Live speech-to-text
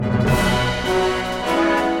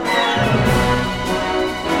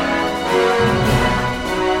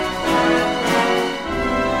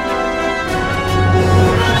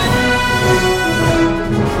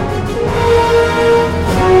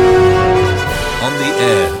On the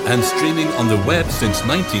air and streaming on the web since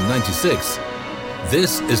 1996,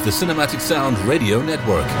 this is the Cinematic Sound Radio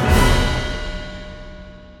Network.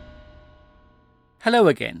 Hello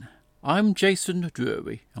again, I'm Jason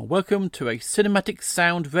Drury and welcome to a Cinematic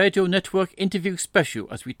Sound Radio Network interview special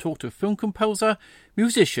as we talk to film composer,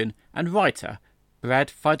 musician and writer Brad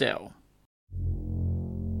Fiedel.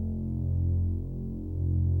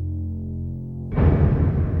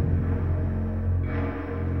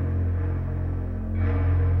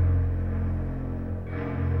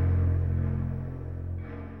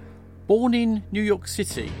 Born in New York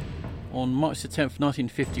City on March 10,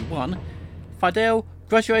 1951, Fiedel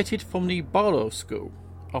graduated from the Barlow School.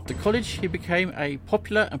 After college, he became a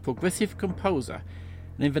popular and progressive composer,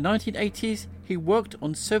 and in the 1980s, he worked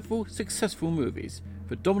on several successful movies,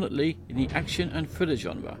 predominantly in the action and thriller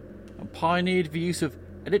genre, and pioneered the use of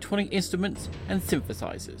electronic instruments and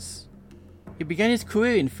synthesizers. He began his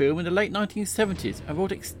career in film in the late 1970s and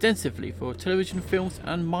wrote extensively for television films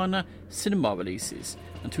and minor cinema releases,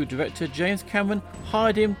 until director James Cameron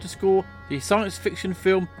hired him to score the science fiction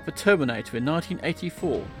film The Terminator in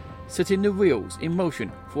 1984, setting the wheels in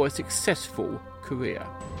motion for a successful career.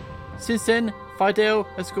 Since then, Fiedel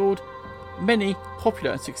has scored many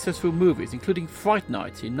popular and successful movies, including Fright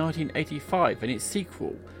Night in 1985 and its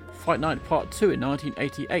sequel, Fright Night Part 2 in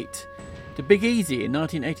 1988, The Big Easy in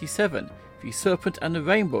 1987, The Serpent and the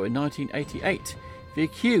Rainbow in 1988, The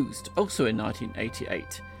Accused also in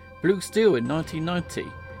 1988, Blue Steel in 1990,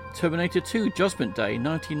 Terminator 2 Judgment Day in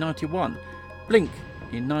 1991, Blink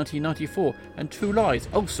in 1994 and True Lies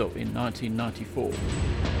also in 1994.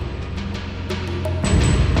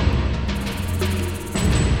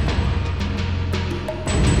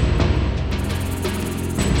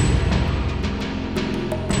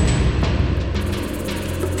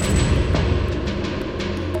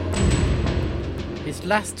 His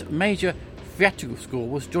last major theatrical score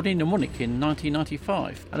was Johnny Mnemonic in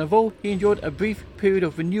 1995, and although he enjoyed a brief period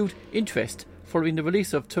of renewed interest following the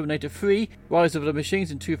release of Terminator 3 Rise of the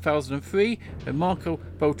Machines in 2003, when Marco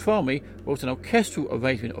Beltrami wrote an orchestral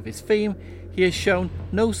arrangement of his theme, he has shown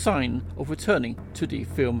no sign of returning to the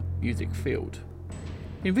film music field.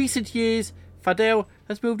 In recent years, Fiedel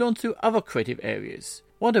has moved on to other creative areas,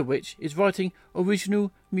 one of which is writing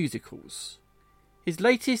original musicals. His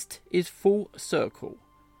latest is Full Circle.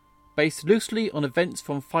 Based loosely on events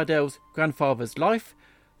from Fiedel's grandfather's life,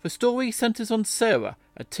 the story centres on Sarah,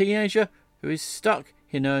 a teenager who is stuck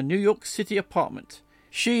in her New York City apartment.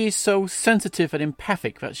 She is so sensitive and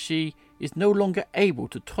empathic that she is no longer able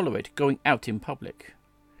to tolerate going out in public.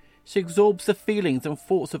 She absorbs the feelings and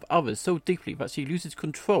thoughts of others so deeply that she loses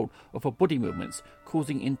control of her body movements,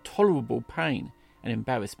 causing intolerable pain and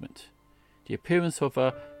embarrassment. The appearance of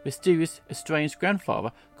her mysterious, estranged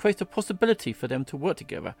grandfather creates a possibility for them to work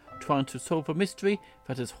together, trying to solve a mystery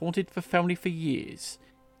that has haunted the family for years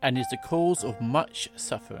and is the cause of much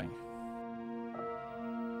suffering.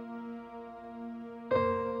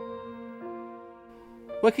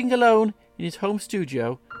 Working alone in his home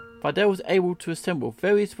studio, Fiedel was able to assemble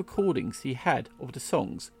various recordings he had of the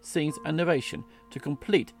songs, scenes and narration to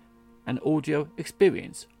complete an audio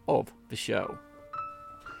experience of the show.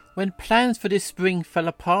 When plans for this spring fell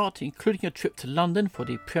apart, including a trip to London for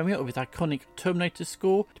the premiere of his iconic Terminator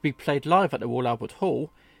score to be played live at the Royal Albert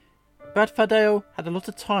Hall, Brad Fiedel had a lot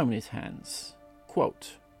of time on his hands.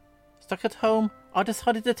 Quote, "Stuck at home, I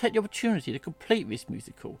decided to take the opportunity to complete this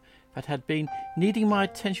musical that had been needing my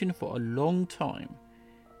attention for a long time.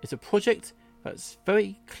 It's a project that's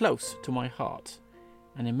very close to my heart,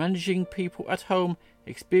 and in managing people at home,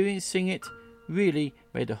 experiencing it really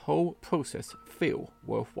made the whole process feel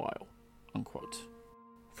worthwhile." Unquote.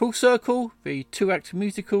 Full Circle, the two-act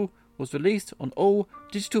musical, was released on all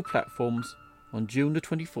digital platforms on June the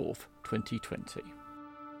 24th, 2020.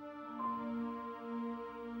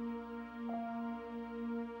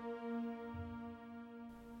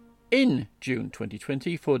 In June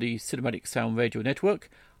 2020, for the Cinematic Sound Radio Network,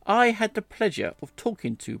 I had the pleasure of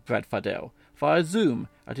talking to Brad Fiedel via Zoom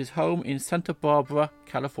at his home in Santa Barbara,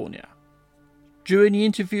 California. During the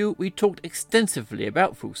interview, we talked extensively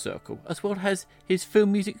about Full Circle, as well as his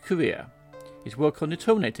film music career, his work on the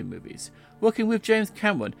Terminator movies, working with James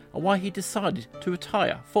Cameron, and why he decided to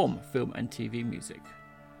retire from film and TV music.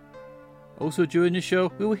 Also during the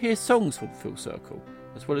show, we will hear songs from Full Circle,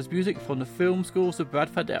 as well as music from the film scores of Brad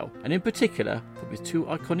Fiedel, and in particular from his two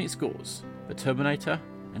iconic scores, The Terminator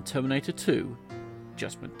and Terminator 2,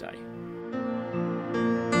 Judgment Day.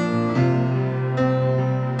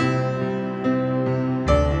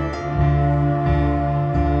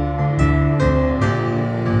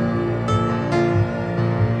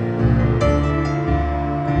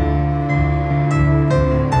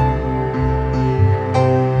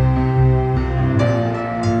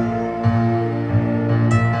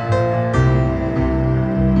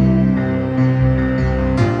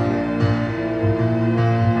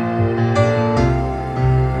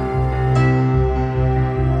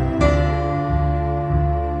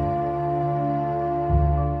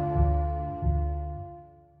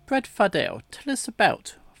 Brad Fidel, tell us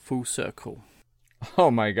about Full Circle.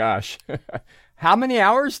 Oh my gosh. How many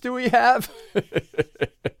hours do we have?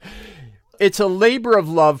 It's a labor of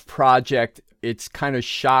love project. It's kind of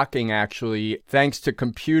shocking, actually. Thanks to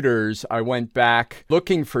computers, I went back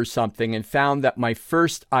looking for something and found that my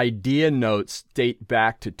first idea notes date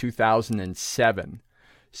back to 2007.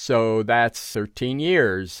 So that's 13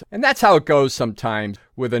 years. And that's how it goes sometimes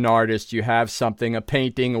with an artist. You have something, a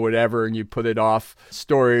painting or whatever, and you put it off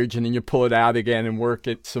storage, and then you pull it out again and work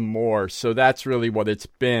it some more. So that's really what it's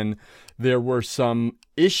been. There were some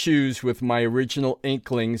issues with my original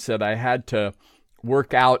inklings that I had to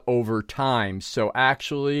work out over time. So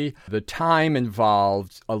actually, the time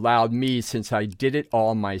involved allowed me, since I did it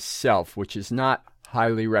all myself, which is not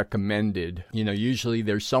highly recommended. Usually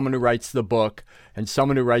there's someone who writes the book and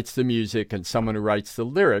someone who writes the music and someone who writes the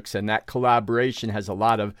lyrics. And that collaboration has a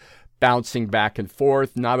lot of bouncing back and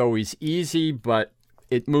forth, not always easy, but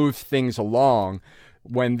it moves things along.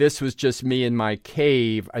 When this was just me in my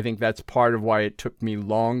cave, I think that's part of why it took me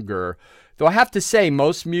longer. Though I have to say,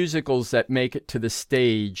 most musicals that make it to the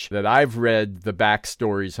stage that I've read the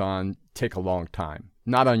backstories on take a long time.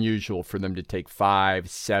 Not unusual for them to take 5,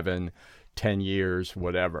 7, 10 years,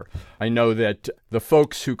 whatever. I know that the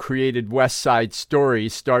folks who created West Side Story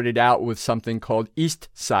started out with something called East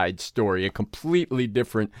Side Story, a completely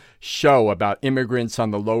different show about immigrants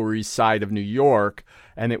on the Lower East Side of New York.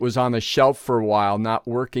 And it was on the shelf for a while, not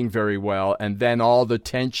working very well. And then all the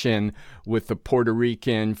tension with the Puerto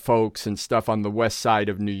Rican folks and stuff on the west side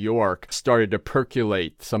of New York started to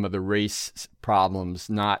percolate some of the race problems,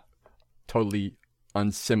 not totally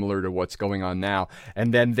unsimilar to what's going on now.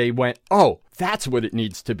 And then they went, oh, that's what it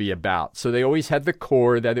needs to be about. So they always had the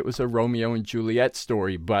core that it was a Romeo and Juliet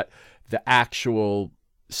story, but the actual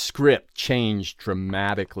script changed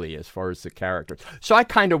dramatically as far as the characters. So I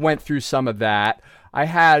kind of went through some of that. I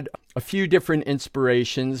had a few different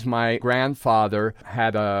inspirations. My grandfather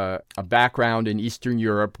had a background in Eastern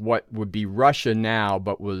Europe, what would be Russia now,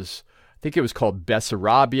 but was, I think it was called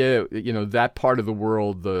Bessarabia. That part of the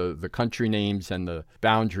world, the country names and the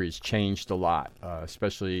boundaries changed a lot,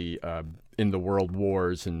 especially in the world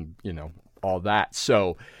wars and, all that.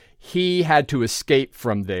 So he had to escape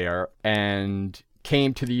from there and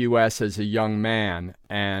came to the U.S. as a young man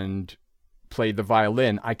and played the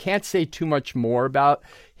violin. I can't say too much more about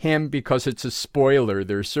him because it's a spoiler.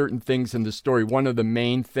 There are certain things in the story. One of the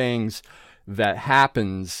main things that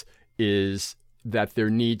happens is that there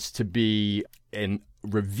needs to be a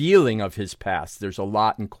revealing of his past. There's a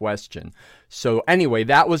lot in question. So anyway,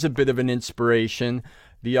 that was a bit of an inspiration.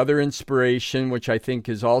 The other inspiration, which I think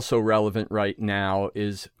is also relevant right now,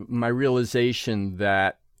 is my realization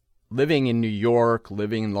that living in New York,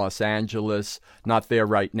 living in Los Angeles, not there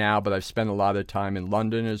right now, but I've spent a lot of time in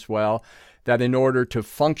London as well, that in order to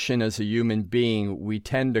function as a human being, we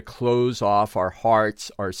tend to close off our hearts,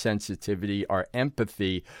 our sensitivity, our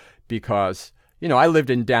empathy, because, I lived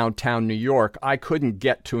in downtown New York. I couldn't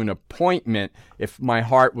get to an appointment if my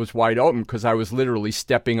heart was wide open because I was literally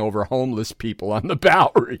stepping over homeless people on the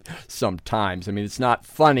Bowery sometimes. I mean, it's not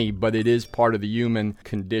funny, but it is part of the human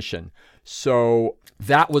condition. So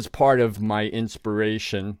that was part of my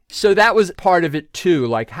inspiration. So that was part of it too.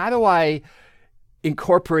 Like, how do I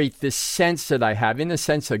incorporate this sense that I have, in a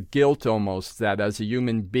sense of guilt almost, that as a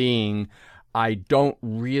human being, I don't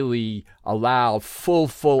really allow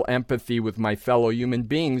full empathy with my fellow human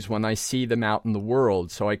beings when I see them out in the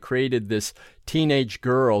world. So I created this teenage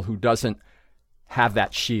girl who doesn't have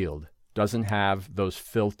that shield, doesn't have those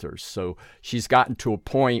filters. So she's gotten to a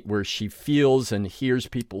point where she feels and hears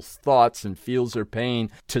people's thoughts and feels their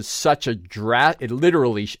pain to such a it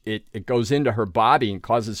literally goes into her body and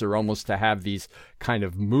causes her almost to have these kind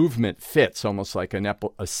of movement fits, almost like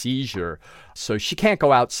a seizure. So she can't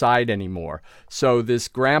go outside anymore. So this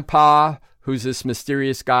grandpa, who's this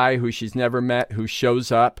mysterious guy who she's never met, who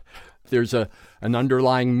shows up, there's an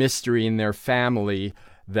underlying mystery in their family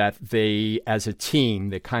that they, as a team,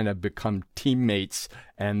 they kind of become teammates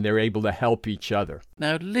and they're able to help each other.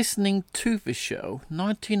 Now, listening to the show,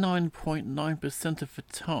 99.9% of the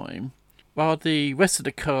time, while the rest of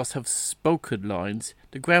the cast have spoken lines,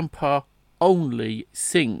 the grandpa only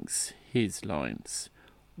sings his lines.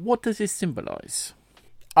 What does this symbolize?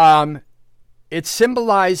 It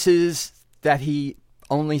symbolizes that he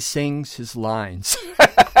only sings his lines.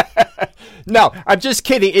 No, I'm just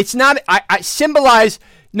kidding. It's not, I symbolize,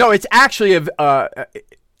 no, it's actually,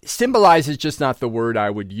 symbolize is just not the word I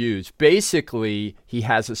would use. Basically, he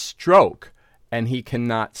has a stroke and he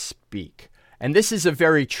cannot speak. And this is a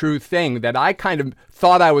very true thing that I kind of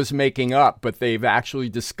thought I was making up, but they've actually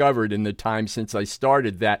discovered in the time since I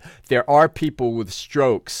started that there are people with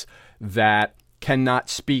strokes that cannot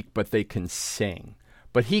speak, but they can sing.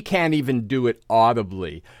 But he can't even do it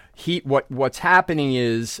audibly. What's happening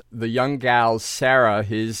is the young gal, Sarah,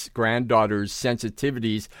 his granddaughter's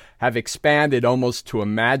sensitivities have expanded almost to a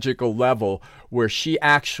magical level where she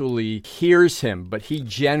actually hears him, but he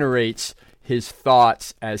generates his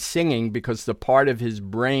thoughts as singing because the part of his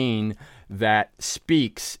brain that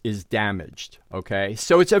speaks is damaged. Okay,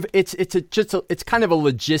 so it's kind of a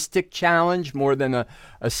logistic challenge more than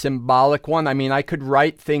a symbolic one. I mean, I could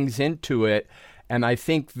write things into it, and I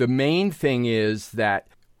think the main thing is that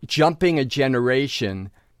jumping a generation,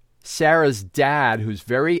 Sarah's dad, who's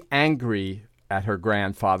very angry at her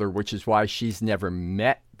grandfather, which is why she's never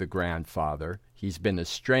met the grandfather, he's been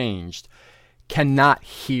estranged, cannot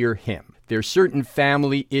hear him. There's certain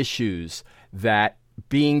family issues that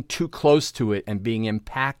being too close to it and being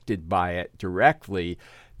impacted by it directly,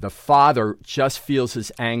 the father just feels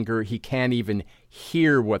his anger. He can't even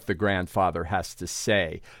hear what the grandfather has to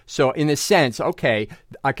say. So in a sense, okay,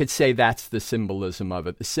 I could say that's the symbolism of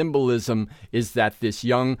it. The symbolism is that this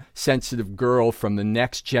young, sensitive girl from the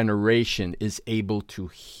next generation is able to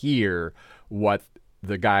hear what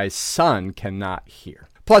the guy's son cannot hear.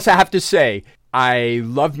 Plus, I have to say, I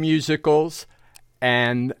love musicals,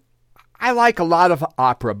 and I like a lot of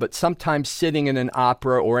opera, but sometimes sitting in an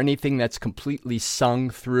opera or anything that's completely sung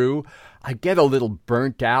through, I get a little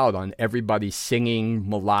burnt out on everybody singing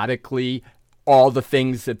melodically all the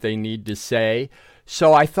things that they need to say.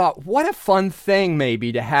 So I thought, what a fun thing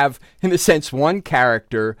maybe to have, in a sense, one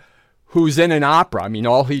character who's in an opera. I mean,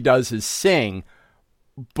 all he does is sing,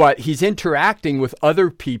 but he's interacting with other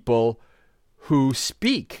people who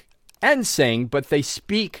speak and sing, but they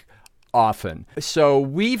speak often. So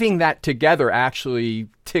weaving that together actually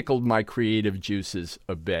tickled my creative juices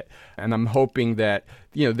a bit. And I'm hoping that,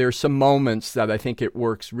 there's some moments that I think it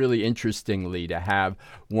works really interestingly to have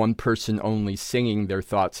one person only singing their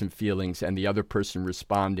thoughts and feelings and the other person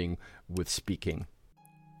responding with speaking.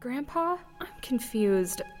 Grandpa, I'm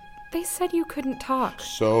confused. They said you couldn't talk.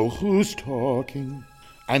 So who's talking?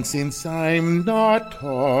 And since I'm not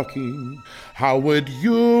talking, how would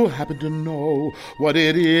you happen to know what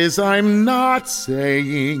it is I'm not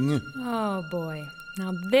saying? Oh, boy.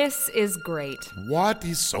 Now this is great. What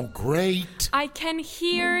is so great? I can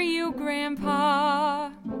hear you,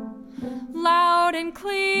 Grandpa, loud and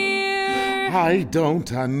clear. I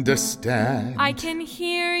don't understand. I can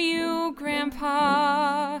hear you,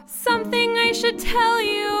 Grandpa. Something I should tell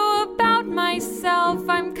you about myself.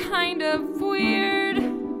 I'm kind of weird.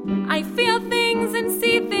 I feel things and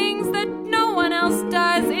see things that no one else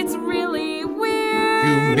does. It's really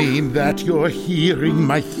weird. You mean that you're hearing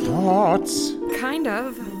my thoughts? Kind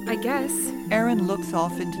of, I guess. Aaron looks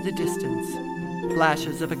off into the distance.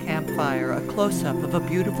 Flashes of a campfire, a close-up of a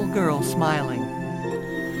beautiful girl smiling.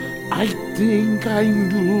 I think I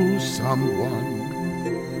knew someone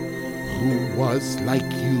who was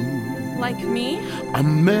like you. Like me? A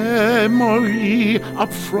memory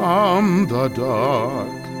up from the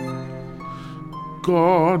dark.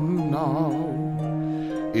 Gone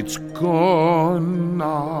now. It's gone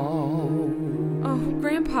now. Oh,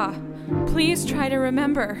 Grandpa, please try to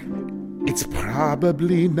remember. It's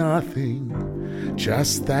probably nothing,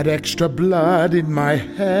 just that extra blood in my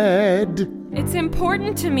head. It's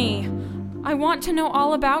important to me. I want to know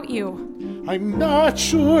all about you. I'm not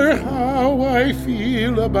sure how I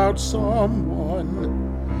feel about someone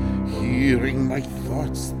hearing my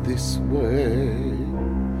thoughts this way.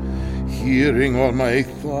 Hearing all my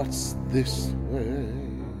thoughts this way.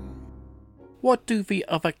 What do the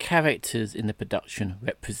other characters in the production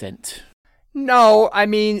represent? No, I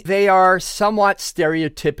mean, they are somewhat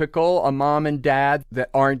stereotypical. A mom and dad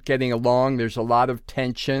that aren't getting along. There's a lot of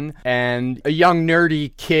tension. And a young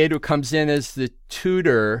nerdy kid who comes in as the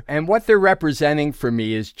tutor. And what they're representing for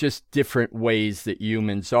me is just different ways that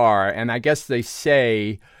humans are. And I guess they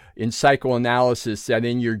say in psychoanalysis that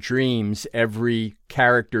in your dreams, every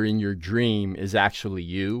character in your dream is actually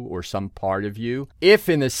you or some part of you. If,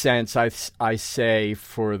 in a sense, I say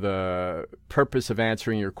for the purpose of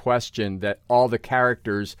answering your question that all the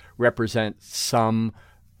characters represent some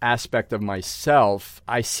aspect of myself,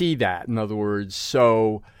 I see that. In other words,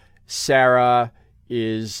 so Sarah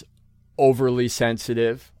is overly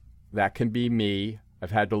sensitive. That can be me. I've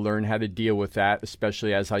had to learn how to deal with that,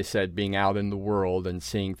 especially, as I said, being out in the world and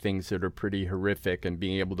seeing things that are pretty horrific and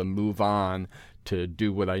being able to move on to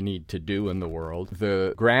do what I need to do in the world.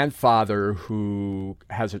 The grandfather who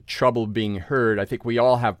has a trouble being heard, I think we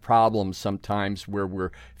all have problems sometimes where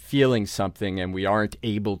we're feeling something and we aren't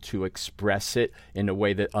able to express it in a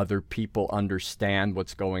way that other people understand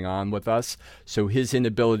what's going on with us. So his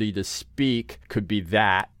inability to speak could be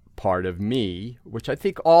that part of me, which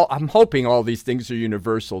I'm hoping all these things are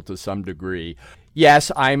universal to some degree.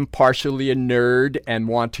 Yes, I'm partially a nerd and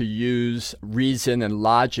want to use reason and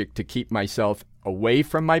logic to keep myself away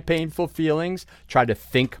from my painful feelings, try to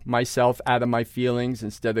think myself out of my feelings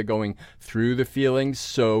instead of going through the feelings.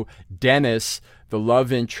 So Dennis, the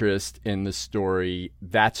love interest in the story,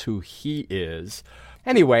 that's who he is.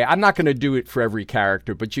 Anyway, I'm not going to do it for every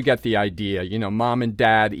character, but you get the idea. You know, mom and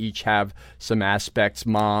dad each have some aspects.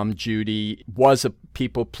 Mom, Judy, was a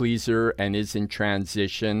people pleaser and is in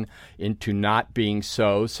transition into not being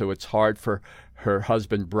so it's hard for her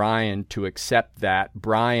husband, Brian, to accept that.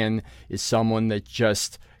 Brian is someone that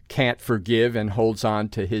just can't forgive and holds on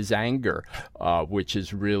to his anger, which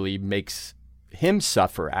is really makes him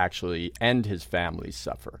suffer, actually, and his family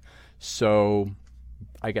suffer. So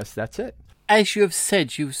I guess that's it. As you have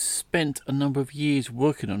said, you've spent a number of years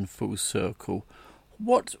working on Full Circle.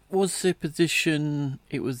 What was the position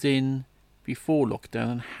it was in before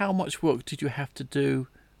lockdown, and how much work did you have to do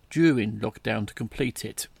during lockdown to complete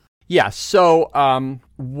it? Yeah, so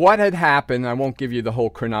what had happened, I won't give you the whole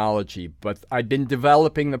chronology, but I'd been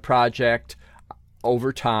developing the project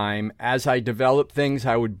over time. As I developed things,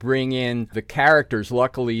 I would bring in the characters.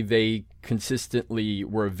 Luckily, they consistently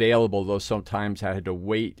were available, though sometimes I had to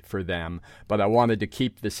wait for them. But I wanted to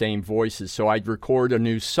keep the same voices. So I'd record a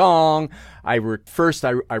new song. First,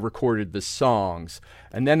 I recorded the songs.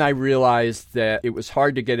 And then I realized that it was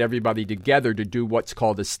hard to get everybody together to do what's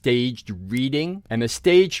called a staged reading. And a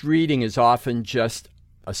staged reading is often just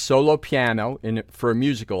a solo piano for a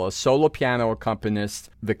musical, a solo piano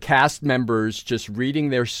accompanist, the cast members just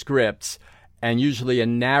reading their scripts, and usually a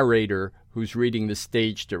narrator who's reading the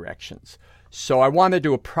stage directions. So I wanted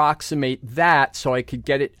to approximate that so I could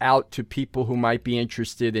get it out to people who might be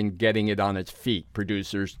interested in getting it on its feet,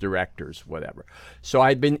 producers, directors, whatever. So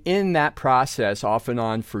I'd been in that process off and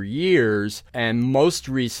on for years, and most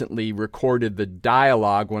recently recorded the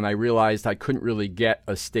dialogue when I realized I couldn't really get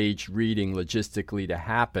a stage reading logistically to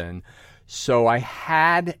happen. So I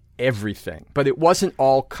had everything, but it wasn't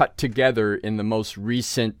all cut together in the most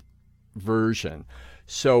recent version.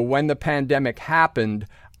 So when the pandemic happened,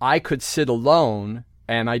 I could sit alone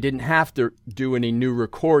and I didn't have to do any new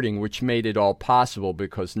recording, which made it all possible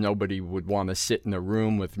because nobody would want to sit in a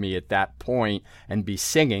room with me at that point and be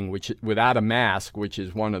singing, which without a mask, which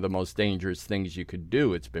is one of the most dangerous things you could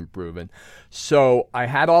do, it's been proven. So I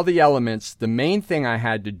had all the elements. The main thing I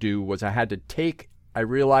had to do was I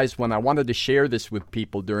realized when I wanted to share this with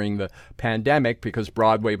people during the pandemic, because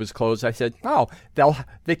Broadway was closed, I said,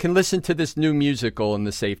 they can listen to this new musical in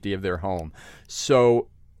the safety of their home. So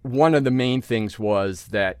one of the main things was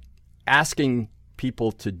that asking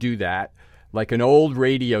people to do that, like an old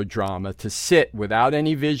radio drama, to sit without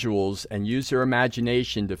any visuals and use their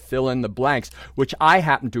imagination to fill in the blanks, which I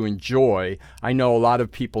happen to enjoy. I know a lot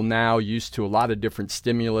of people now used to a lot of different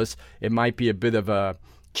stimulus. It might be a bit of a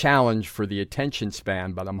challenge for the attention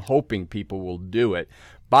span, but I'm hoping people will do it.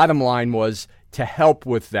 Bottom line was, to help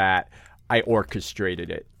with that, I orchestrated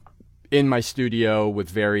it in my studio with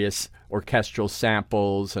various orchestral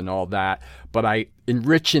samples and all that, but I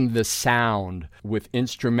enriched the sound with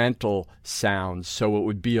instrumental sounds so it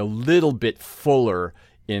would be a little bit fuller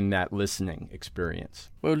in that listening experience.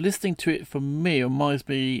 Well, listening to it for me reminds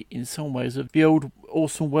me in some ways of the old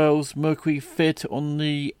Orson Welles Mercury Theatre on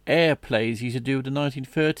the Air plays he used to do in the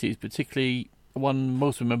 1930s, particularly one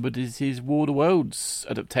most remembered is his War of the Worlds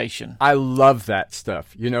adaptation. I love that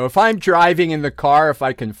stuff. You know, if I'm driving in the car, if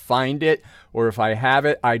I can find it, or if I have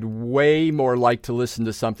it, I'd way more like to listen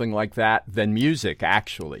to something like that than music,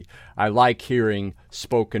 actually. I like hearing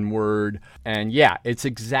spoken word, and yeah, it's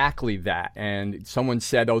exactly that. And someone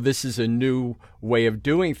said, this is a new way of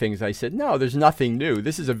doing things. I said, no, there's nothing new.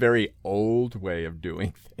 This is a very old way of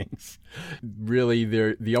doing things. Really,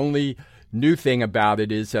 the only new thing about it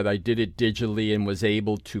is that I did it digitally and was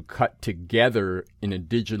able to cut together in a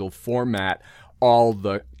digital format all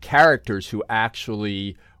the characters who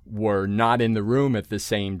actually were not in the room at the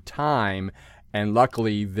same time. And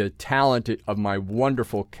luckily, the talent of my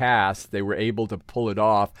wonderful cast, they were able to pull it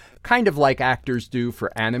off, kind of like actors do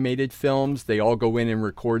for animated films. They all go in and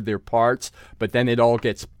record their parts, but then it all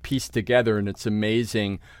gets pieced together, and it's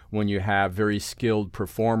amazing when you have very skilled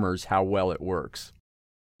performers how well it works.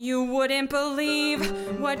 You wouldn't believe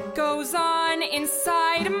what goes on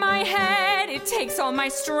inside my head. It takes all my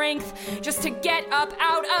strength just to get up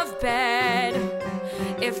out of bed.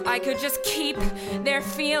 If I could just keep their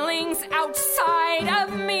feelings outside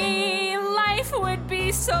of me, life would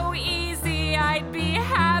be so easy. I'd be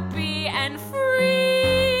happy and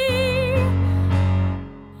free.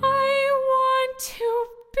 I want to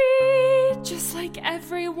be just like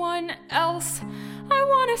everyone else. I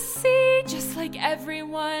want to see just like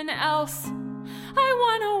everyone else. I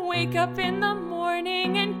want to wake up in the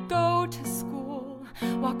morning and go to school.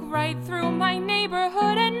 Walk right through my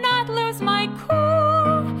neighborhood and not lose my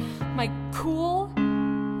cool. My cool?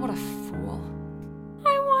 What a fool.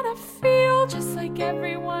 I want to feel just like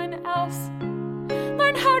everyone else.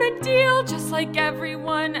 Learn how to deal just like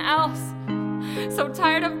everyone else. So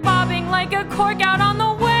tired of bobbing like a cork out on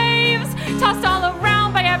the waves, tossed all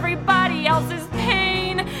around by everybody else's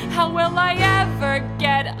pain. How will I ever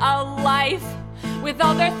get a life with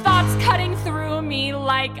all their thoughts cutting through me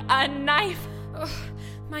like a knife? Ugh.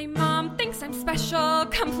 My mom thinks I'm special,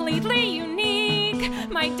 completely unique.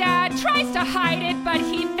 My dad tries to hide it, but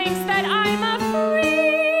he thinks that I'm a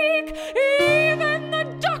freak. Even the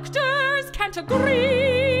doctors can't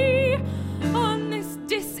agree on this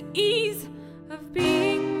dis-ease of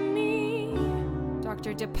being me.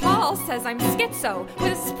 Dr. DePaul says I'm schizo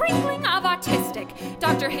with a sprinkling of autistic.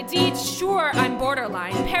 Dr. Hadid's sure I'm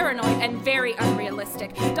borderline, paranoid, and very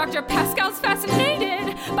unrealistic. Dr. Pascal's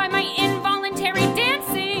fascinated by my involuntary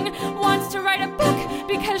dancing, wants to write a book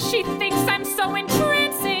because she thinks I'm so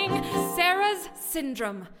entrancing. Sarah's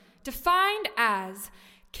syndrome, defined as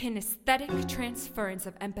kinesthetic transference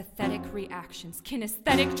of empathetic reactions.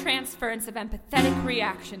 Kinesthetic transference of empathetic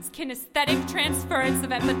reactions. Kinesthetic transference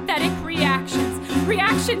of empathetic reactions.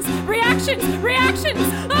 Reactions! Reactions! Reactions!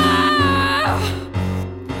 Ah!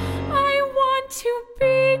 I want to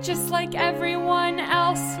be just like everyone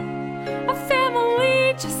else. A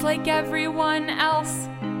family just like everyone else.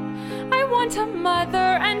 I want a mother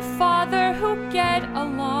and father who get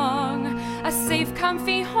along. A safe,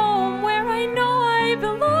 comfy home where I know I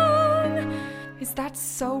belong. Is that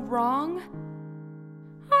so wrong?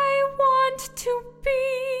 I want to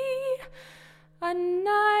be a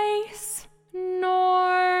nice,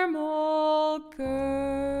 normal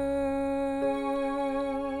girl.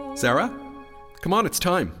 Sarah? Come on, it's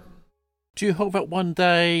time. Do you hope that one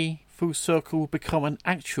day Full Circle will become an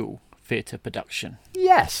actual theatre production?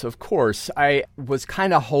 Yes, of course. I was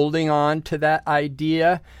kind of holding on to that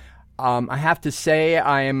idea. I have to say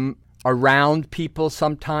I am around people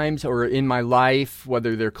sometimes or in my life,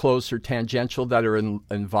 whether they're close or tangential, that are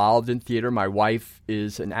involved in theater. My wife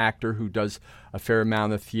is an actor who does a fair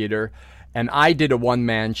amount of theater. And I did a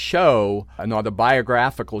one-man show, an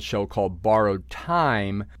autobiographical show called Borrowed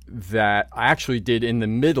Time that I actually did in the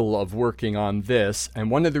middle of working on this. And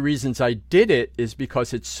one of the reasons I did it is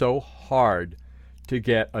because it's so hard to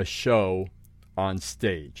get a show on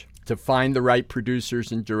stage. To find the right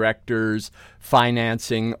producers and directors,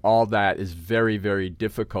 financing, all that is very, very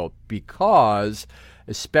difficult because,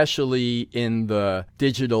 especially in the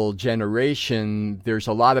digital generation, there's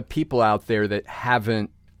a lot of people out there that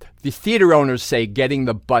haven't. The theater owners say getting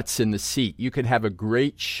the butts in the seat. You could have a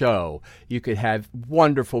great show. You could have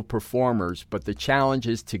wonderful performers, but the challenge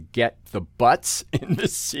is to get the butts in the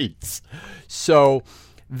seats. So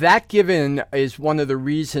that given is one of the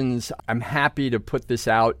reasons I'm happy to put this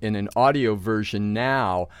out in an audio version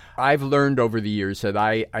now. I've learned over the years that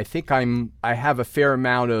I think I have a fair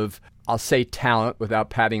amount of, I'll say talent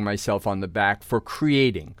without patting myself on the back, for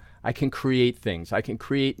creating. I can create things. I can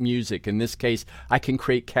create music. In this case, I can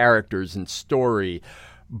create characters and story.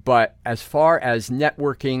 But as far as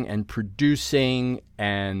networking and producing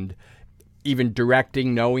and even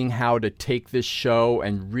directing, knowing how to take this show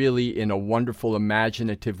and really in a wonderful,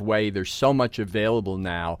 imaginative way, there's so much available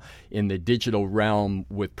now in the digital realm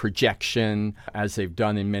with projection, as they've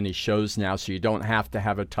done in many shows now, so you don't have to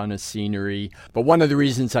have a ton of scenery. But one of the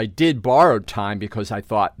reasons I did Borrowed Time, because I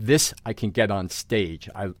thought this I can get on stage.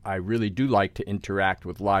 I really do like to interact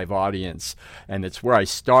with live audience, and it's where I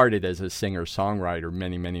started as a singer-songwriter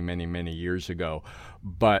many years ago.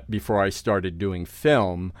 But before I started doing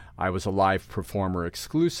film, I was a live performer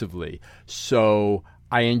exclusively. So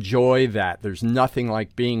I enjoy that. There's nothing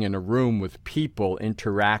like being in a room with people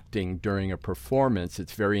interacting during a performance.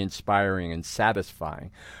 It's very inspiring and satisfying.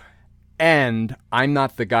 And I'm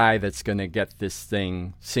not the guy that's going to get this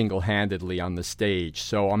thing single-handedly on the stage.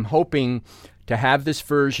 So I'm hoping to have this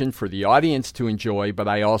version for the audience to enjoy, but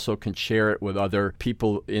I also can share it with other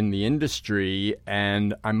people in the industry.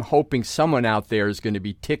 And I'm hoping someone out there is going to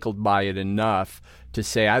be tickled by it enough to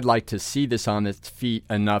say, I'd like to see this on its feet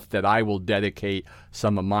enough that I will dedicate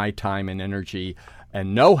some of my time and energy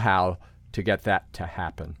and know-how to get that to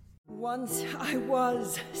happen. Once I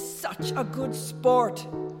was such a good sport,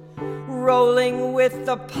 rolling with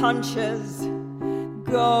the punches,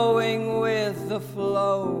 going with the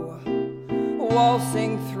flow,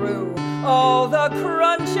 waltzing through all the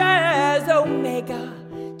crunches. Omega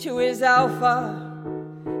to his alpha,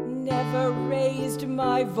 never raised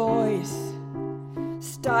my voice,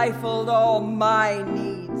 stifled all my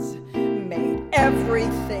needs, made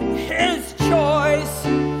everything his choice,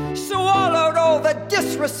 swallowed all the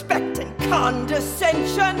disrespect and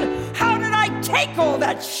condescension. How did I take all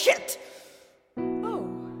that shit? Oh,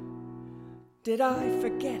 did I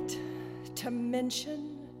forget to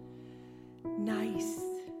mention nice?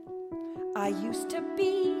 I used to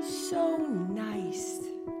be so nice,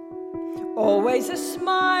 always a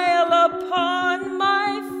smile upon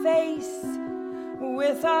my face,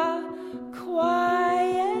 with a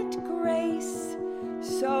quiet grace,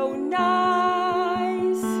 so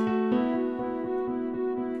nice,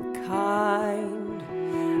 kind.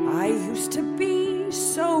 I used to be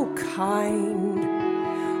so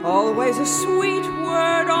kind, always a sweet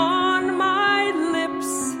word on my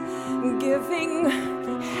lips, giving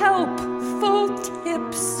helpful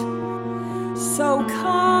tips, so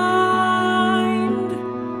kind.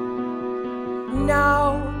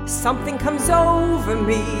 Now something comes over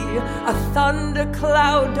me, a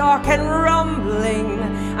thundercloud dark and rumbling.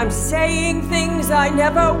 I'm saying things I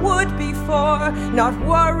never would before, not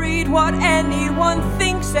worried what anyone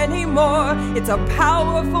thinks anymore. It's a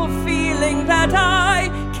powerful feeling that I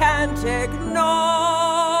can't ignore.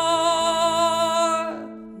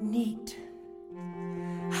 Neat.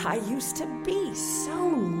 I used to be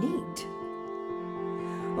so neat,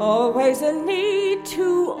 always a need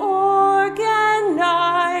to organize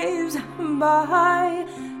by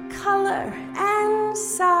color and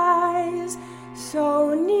size,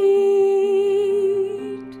 so neat.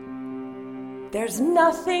 There's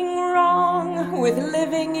nothing wrong with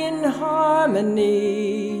living in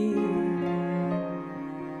harmony,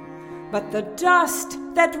 but the dust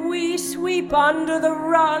that we sweep under the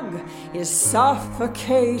rug is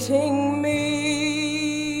suffocating me.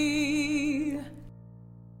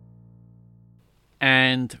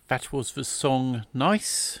 And that was the song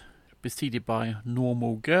Nice, preceded by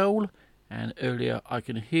Normal Girl, and earlier I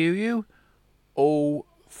Can Hear You. All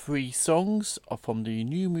three songs are from the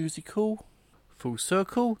new musical Full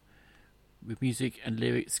Circle, with music and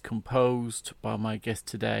lyrics composed by my guest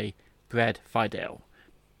today, Brad Fiedel.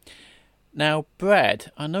 Now,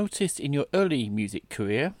 Brad, I noticed in your early music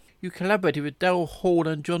career, you collaborated with Daryl Hall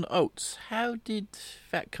and John Oates. How did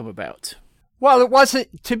that come about? Well, it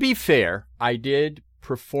wasn't, to be fair, I did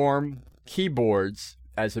perform keyboards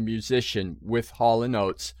as a musician with Hall and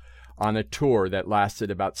Oates on a tour that lasted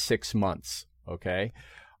about 6 months, okay?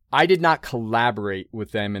 I did not collaborate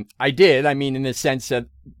with them, and I did, in the sense that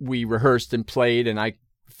we rehearsed and played, and I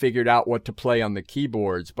figured out what to play on the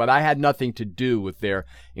keyboards, but I had nothing to do with their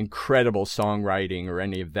incredible songwriting or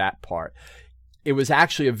any of that part. It was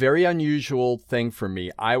actually a very unusual thing for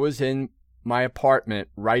me. I was in my apartment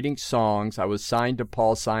writing songs. I was signed to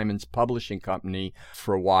Paul Simon's publishing company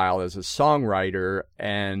for a while as a songwriter,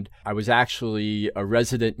 and I was actually a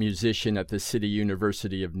resident musician at the City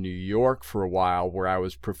University of New York for a while, where I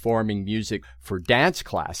was performing music for dance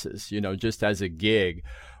classes, just as a gig.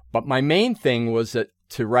 But my main thing was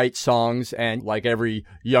to write songs, and like every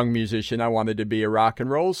young musician, I wanted to be a rock and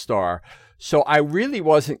roll star. So I really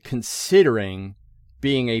wasn't considering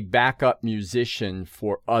being a backup musician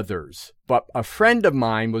for others. But a friend of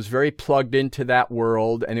mine was very plugged into that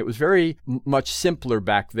world, and it was very much simpler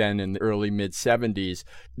back then in the early mid-'70s.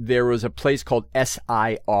 There was a place called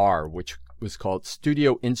SIR, which was called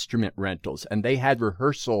Studio Instrument Rentals, and they had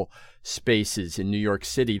rehearsal spaces in New York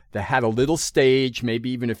City that had a little stage, maybe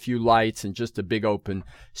even a few lights, and just a big open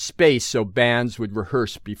space so bands would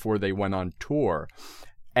rehearse before they went on tour.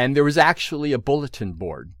 And there was actually a bulletin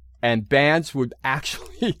board. And bands would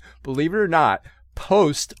actually, believe it or not,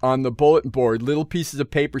 post on the bulletin board little pieces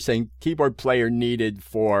of paper saying keyboard player needed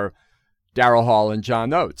for Daryl Hall and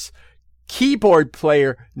John Oates. Keyboard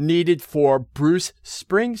player needed for Bruce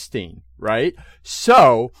Springsteen, right?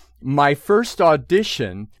 So my first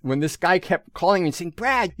audition, when this guy kept calling me and saying,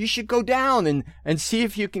 Brad, you should go down and see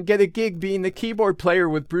if you can get a gig being the keyboard player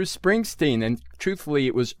with Bruce Springsteen. And truthfully,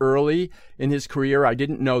 it was early in his career. I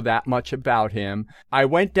didn't know that much about him. I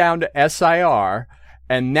went down to SIR,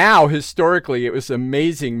 And now, historically, it was an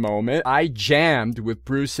amazing moment. I jammed with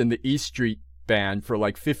Bruce and the E Street Band for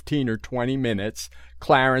like 15 or 20 minutes.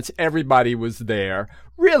 Clarence, everybody was there.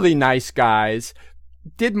 Really nice guys.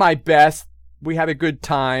 Did my best. We had a good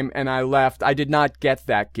time, and I left. I did not get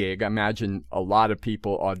that gig. I imagine a lot of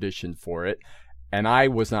people auditioned for it, and I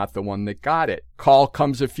was not the one that got it. Call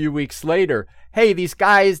comes a few weeks later. Hey, these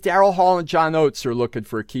guys, Daryl Hall and John Oates, are looking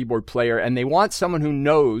for a keyboard player, and they want someone who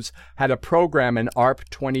knows how to program an ARP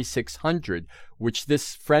 2600, which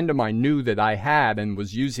this friend of mine knew that I had and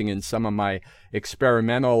was using in some of my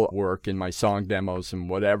experimental work in my song demos and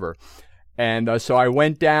whatever. And so I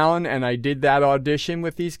went down and I did that audition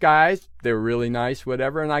with these guys. They were really nice,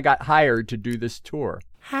 whatever, and I got hired to do this tour.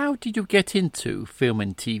 How did you get into film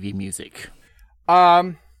and TV music?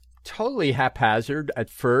 Totally haphazard at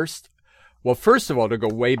first. Well, first of all, to go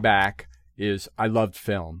way back, is I loved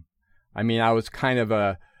film. I mean, I was kind of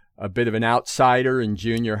a bit of an outsider in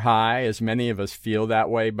junior high, as many of us feel that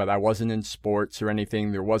way, but I wasn't in sports or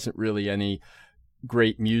anything. There wasn't really any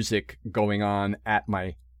great music going on at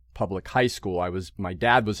my public high school. My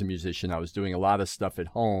dad was a musician. I was doing a lot of stuff at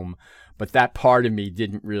home, but that part of me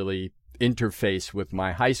didn't really interface with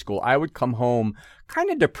my high school. I would come home kind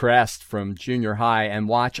of depressed from junior high and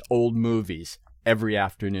watch old movies every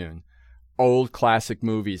afternoon. Old classic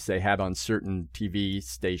movies they had on certain TV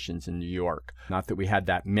stations in New York. Not that we had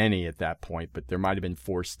that many at that point, but there might have been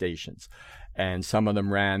 4 stations. And some of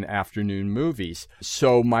them ran afternoon movies.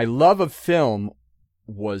 So my love of film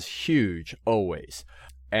was huge, always.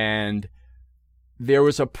 And there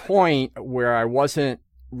was a point where I wasn't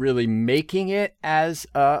really making it as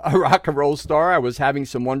a rock and roll star. I was having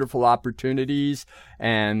some wonderful opportunities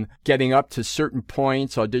and getting up to certain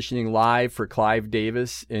points, auditioning live for Clive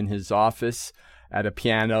Davis in his office at a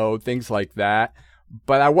piano, things like that.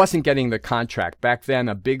 But I wasn't getting the contract. Back then,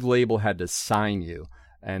 a big label had to sign you,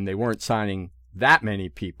 and they weren't signing that many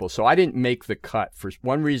people. So I didn't make the cut for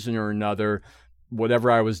one reason or another. Whatever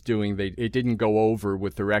I was doing, it didn't go over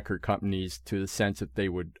with the record companies to the sense that they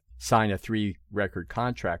would sign a 3-record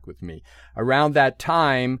contract with me. Around that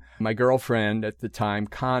time, my girlfriend at the time,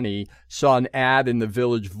 Connie, saw an ad in the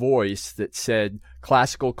Village Voice that said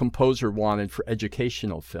classical composer wanted for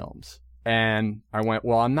educational films. And I went,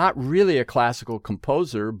 well, I'm not really a classical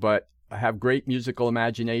composer, but I have great musical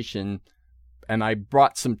imagination. And I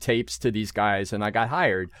brought some tapes to these guys and I got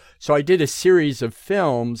hired. So I did a series of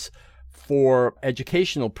films for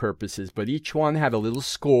educational purposes, but each one had a little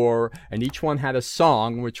score and each one had a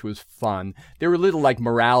song, which was fun. They were little like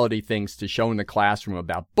morality things to show in the classroom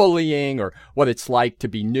about bullying or what it's like to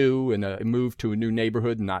be new and move to a new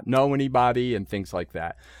neighborhood and not know anybody and things like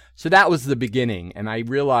that. So that was the beginning. And I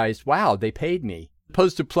realized, wow, they paid me. As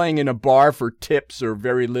opposed to playing in a bar for tips or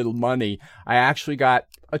very little money, I actually got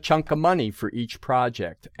a chunk of money for each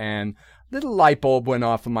project. And little light bulb went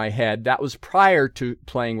off in my head. That was prior to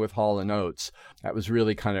playing with Hall & Oates. That was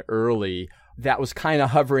really kind of early. That was kind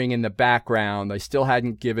of hovering in the background. I still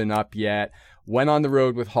hadn't given up yet. Went on the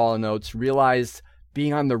road with Hall & Oates, realized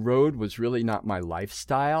being on the road was really not my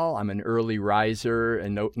lifestyle. I'm an early riser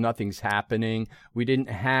and nothing's happening. We didn't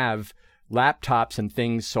have laptops and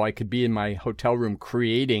things so I could be in my hotel room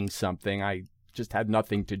creating something. I just had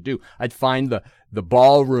nothing to do. I'd find the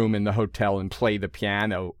ballroom in the hotel and play the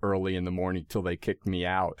piano early in the morning till they kicked me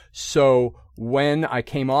out. So when I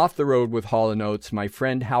came off the road with Hall & Oates, my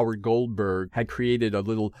friend Howard Goldberg had created a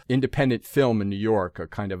little independent film in New York, a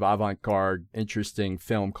kind of avant-garde, interesting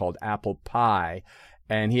film called Apple Pie.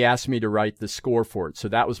 And he asked me to write the score for it. So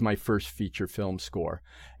that was my first feature film score.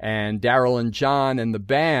 And Daryl and John and the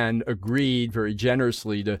band agreed very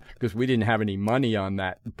generously to, because we didn't have any money on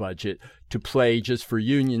that budget, to play just for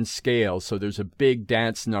union scale. So there's a big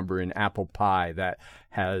dance number in Apple Pie that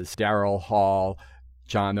has Daryl Hall,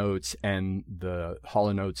 John Oates, and the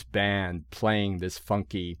Hall & Oates band playing this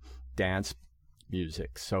funky dance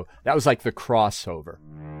music. So that was like the crossover.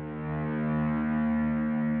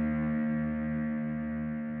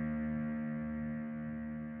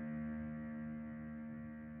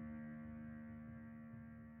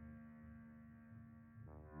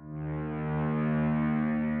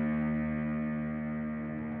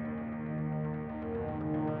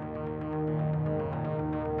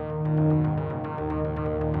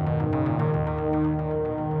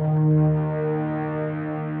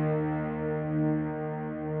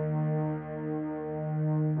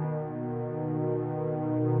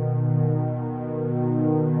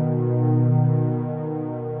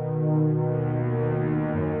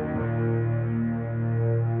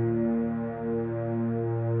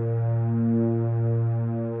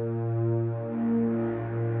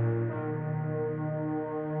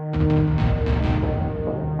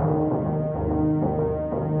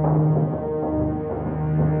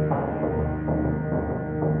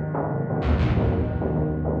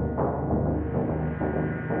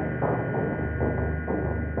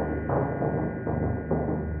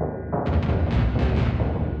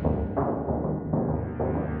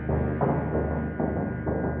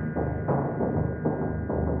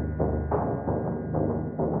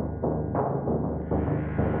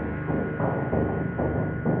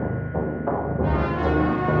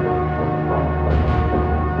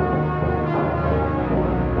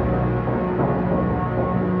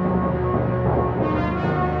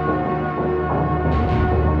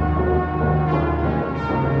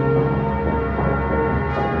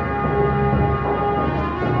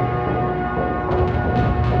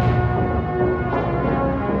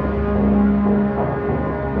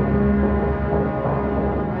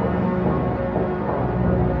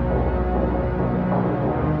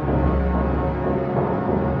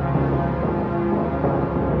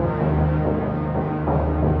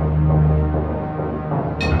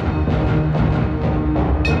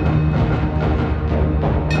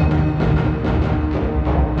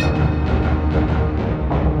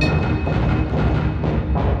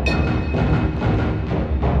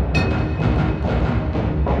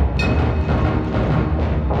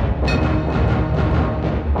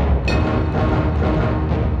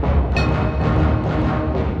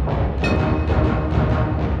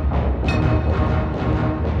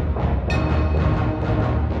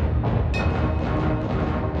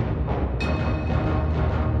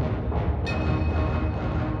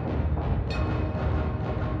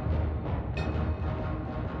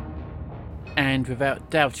 And without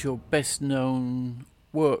doubt, your best-known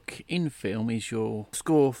work in film is your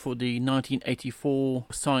score for the 1984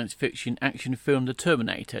 science fiction action film The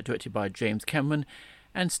Terminator, directed by James Cameron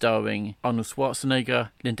and starring Arnold Schwarzenegger,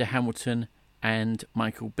 Linda Hamilton and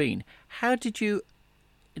Michael Biehn. How did you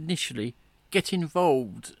initially get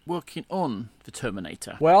involved working on The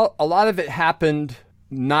Terminator? Well, a lot of it happened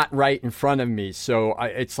not right in front of me, so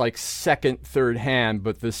it's like second, third hand,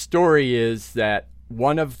 but the story is that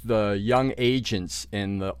one of the young agents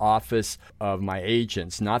in the office of my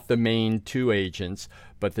agents, not the main two agents,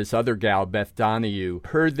 but this other gal, Beth Donahue,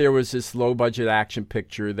 heard there was this low-budget action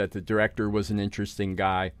picture, that the director was an interesting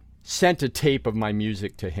guy, sent a tape of my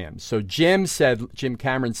music to him. So Jim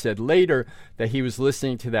Cameron said later that he was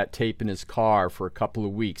listening to that tape in his car for a couple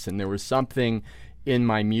of weeks, and there was something in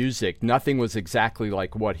my music. Nothing was exactly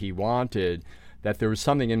like what he wanted, that there was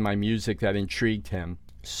something in my music that intrigued him.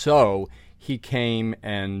 So he came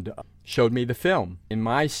and showed me the film. In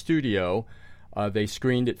my studio, they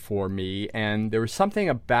screened it for me, and there was something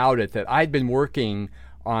about it that I'd been working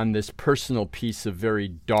on this personal piece of very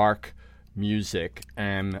dark music,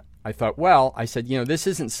 and I thought, well, I said, this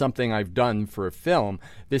isn't something I've done for a film.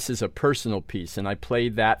 This is a personal piece, and I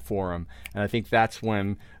played that for him, and I think that's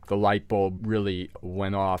when the light bulb really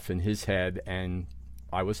went off in his head, and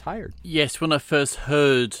I was hired. Yes, when I first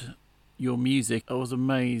heard your music, I was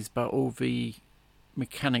amazed by all the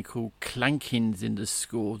mechanical clankings in the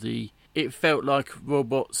score. It felt like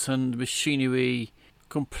robots and machinery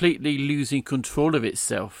completely losing control of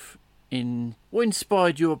itself. What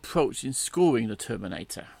inspired your approach in scoring The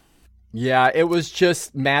Terminator? Yeah, it was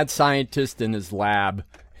just mad scientist in his lab,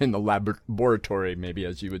 in the laboratory, maybe,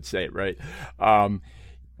 as you would say, right?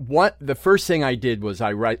 The first thing I did was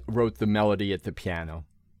I wrote the melody at the piano.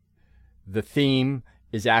 The theme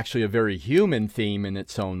is actually a very human theme in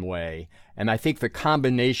its own way, and I think the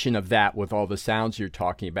combination of that with all the sounds you're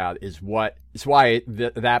talking about is why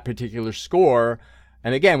that particular score.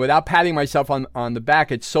 And again, without patting myself on the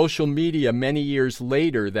back, it's social media many years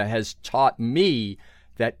later that has taught me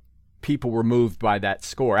that people were moved by that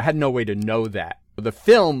score. I had no way to know that. The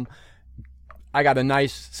film, I got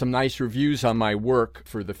some nice reviews on my work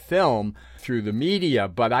for the film through the media,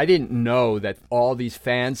 but I didn't know that all these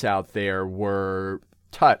fans out there were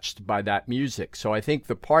touched by that music. So I think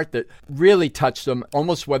the part that really touched them,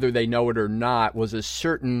 almost whether they know it or not, was a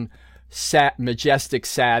certain majestic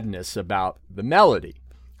sadness about the melody.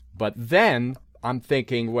 But then I'm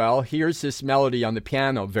thinking, well, here's this melody on the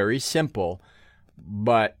piano, very simple,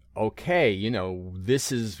 but okay,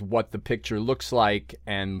 this is what the picture looks like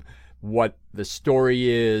and what the story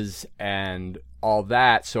is and all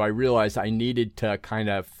that. So I realized I needed to kind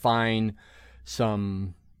of find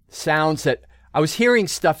some sounds that I was hearing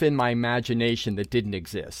stuff in my imagination that didn't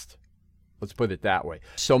exist. Let's put it that way.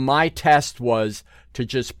 So my test was to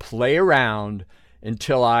just play around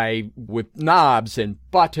until with knobs and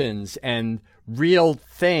buttons and real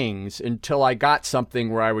things, until I got something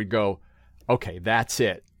where I would go, okay, that's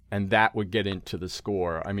it. And that would get into the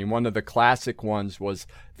score. I mean, one of the classic ones was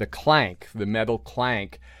the clank, the metal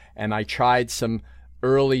clank. And I tried some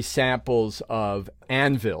early samples of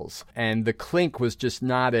anvils, and the clink was just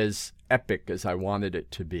not as epic as I wanted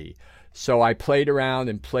it to be. So I played around,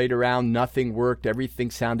 nothing worked,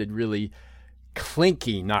 everything sounded really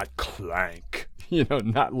clinky, not clank,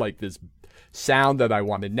 not like this sound that I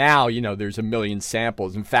wanted. Now, there's a million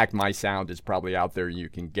samples. In fact, my sound is probably out there and you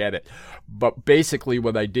can get it. But basically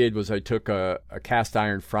what I did was I took a cast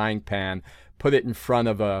iron frying pan, put it in front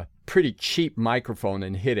of a pretty cheap microphone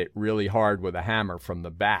and hit it really hard with a hammer from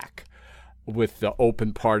the back, with the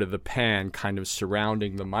open part of the pan kind of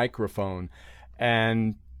surrounding the microphone.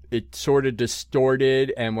 And it sort of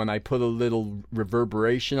distorted, and when I put a little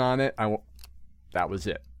reverberation on it, that was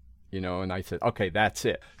it. And I said, okay, that's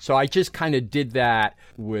it. So I just kind of did that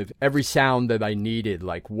with every sound that I needed.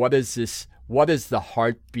 Like, what is the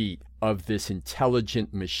heartbeat of this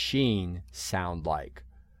intelligent machine sound like?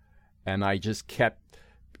 And I just kept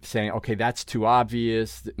saying, okay, that's too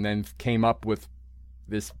obvious, and then came up with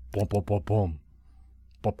this boom, boom, boom, boom,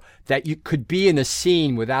 boom, that you could be in a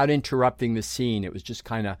scene without interrupting the scene. It was just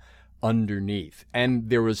kind of underneath. And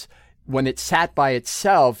there was, when it sat by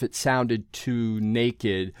itself, it sounded too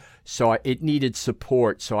naked, so it needed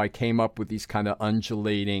support. So I came up with these kind of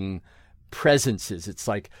undulating presences. It's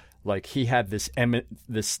like he had this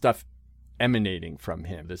stuff emanating from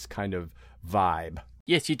him, this kind of vibe.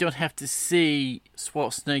 Yes, you don't have to see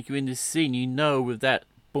Schwarzenegger in the scene. With that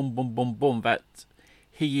boom, boom, boom, boom, that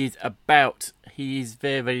he is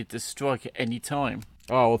there ready to strike at any time.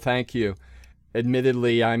 Oh, well, thank you.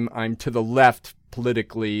 Admittedly, I'm to the left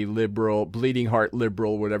politically liberal, bleeding heart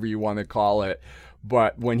liberal, whatever you want to call it.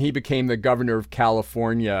 But when he became the governor of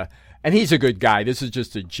California, and he's a good guy, this is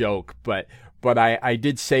just a joke, but I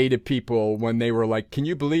did say to people when they were like, can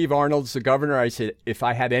you believe Arnold's the governor? I said, if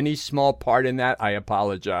I had any small part in that, I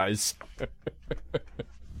apologize.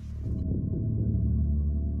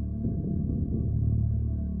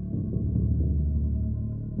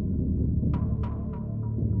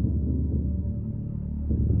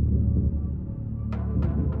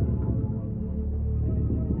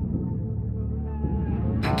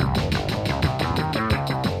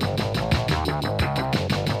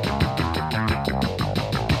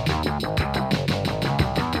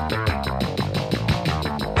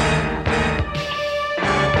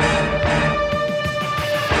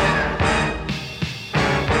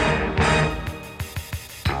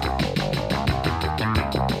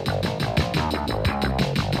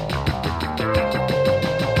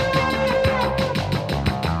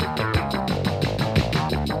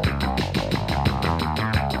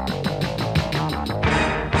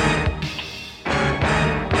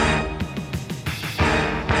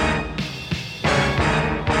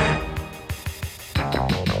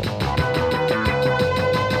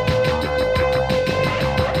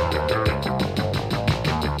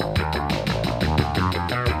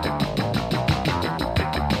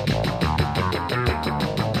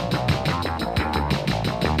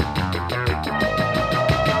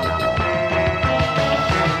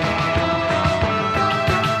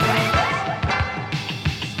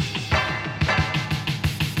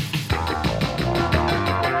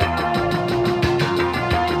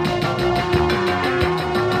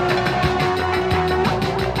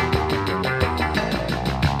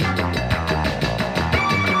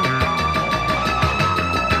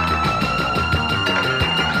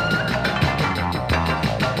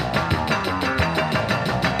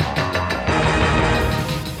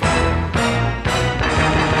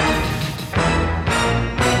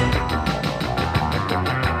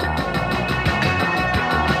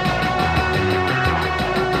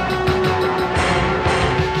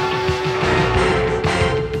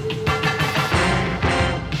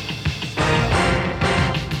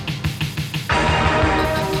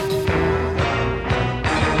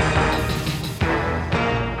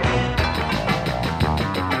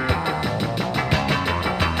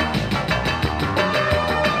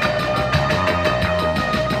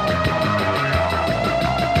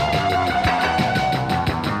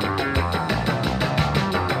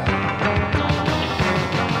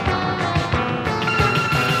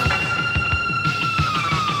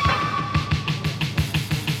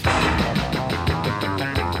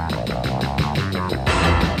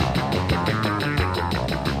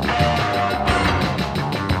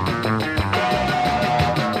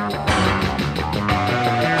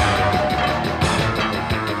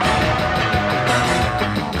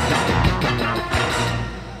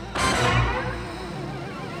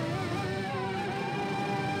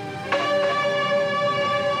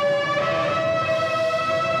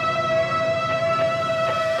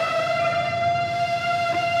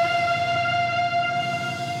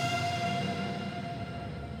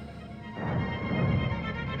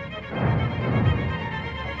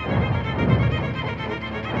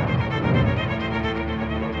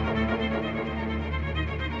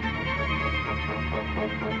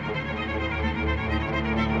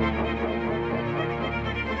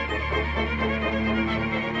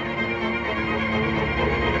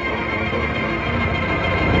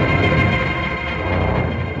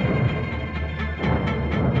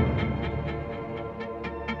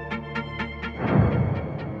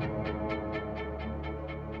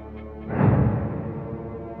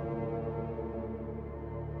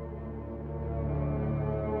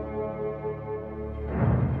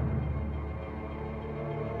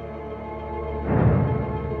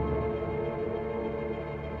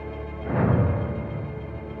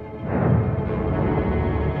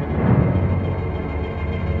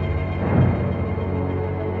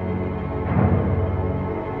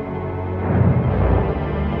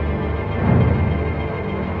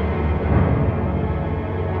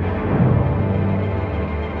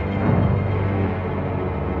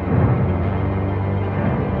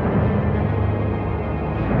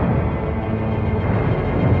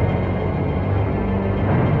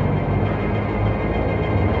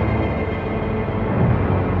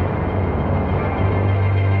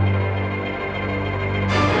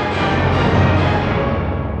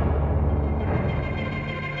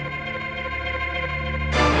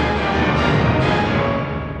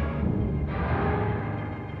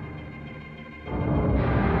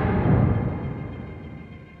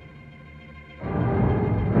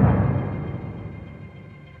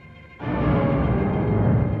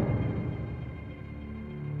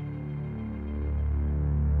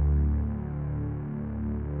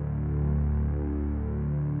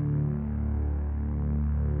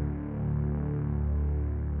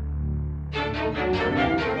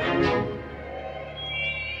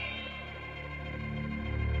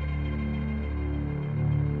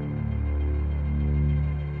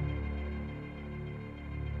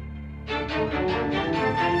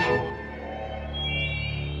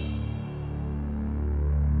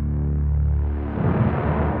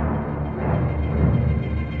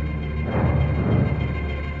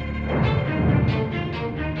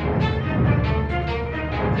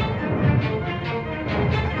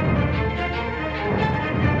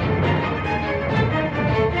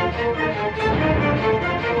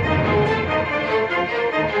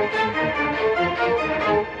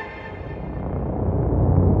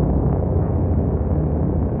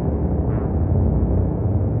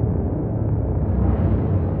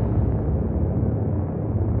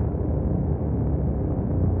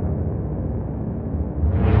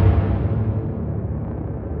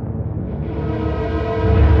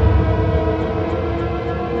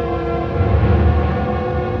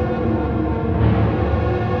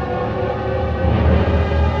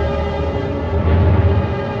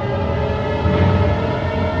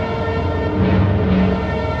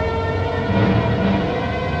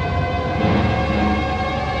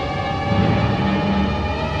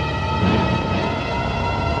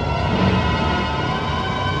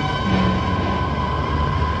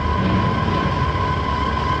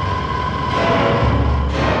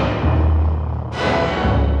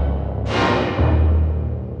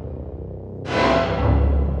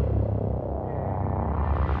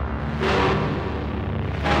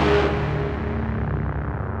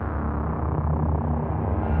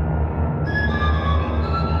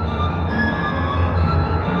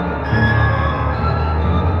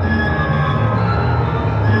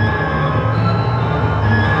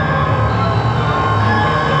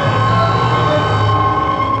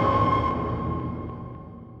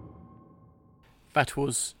 That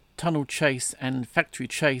was Tunnel Chase and Factory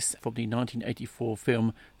Chase from the 1984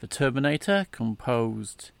 film The Terminator,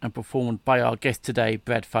 composed and performed by our guest today,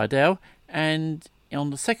 Brad Fiedel. And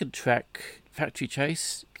on the second track, Factory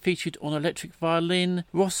Chase, featured on electric violin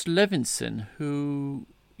Ross Levinson, who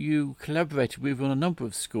you collaborated with on a number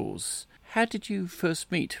of scores. How did you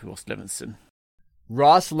first meet Ross Levinson?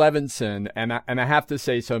 Ross Levinson, and I have to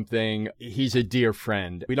say something, he's a dear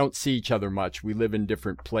friend. We don't see each other much. We live in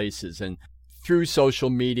different places, and through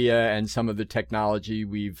social media and some of the technology,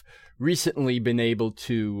 we've recently been able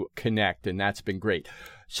to connect, and that's been great.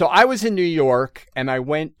 So I was in New York, and I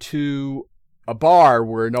went to a bar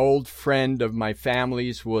where an old friend of my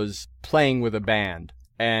family's was playing with a band.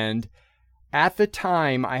 And at the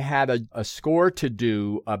time, I had a score to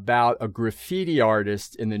do about a graffiti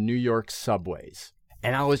artist in the New York subways.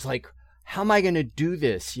 And I was like, how am I going to do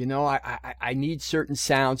this? You know, I need certain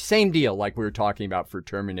sounds. Same deal like we were talking about for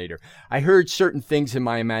Terminator. I heard certain things in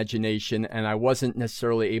my imagination, and I wasn't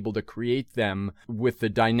necessarily able to create them with the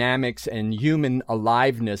dynamics and human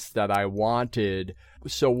aliveness that I wanted.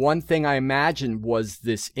 So one thing I imagined was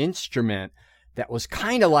this instrument that was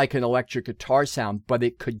kind of like an electric guitar sound, but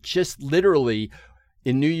it could just literally,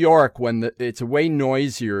 in New York, when it's way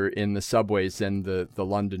noisier in the subways than the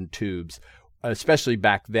London tubes, especially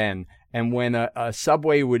back then. And when a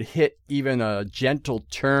subway would hit even a gentle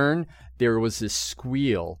turn, there was this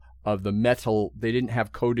squeal of the metal. They didn't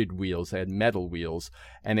have coated wheels. They had metal wheels.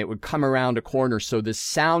 And it would come around a corner. So the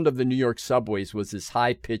sound of the New York subways was this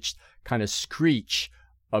high-pitched kind of screech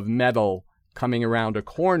of metal coming around a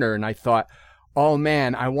corner. And I thought, oh,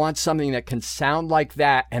 man, I want something that can sound like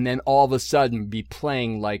that and then all of a sudden be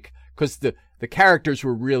playing like, because the characters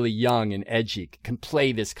were really young and edgy, can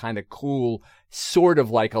play this kind of cool, sort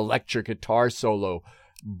of like electric guitar solo,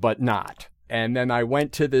 but not. And then I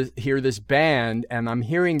went to hear this band, and I'm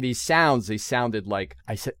hearing these sounds. They sounded like,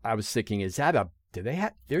 I was thinking,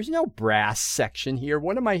 there's no brass section here.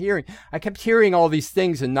 What am I hearing? I kept hearing all these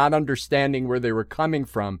things and not understanding where they were coming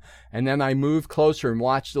from. And then I moved closer and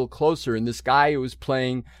watched a little closer, and this guy who was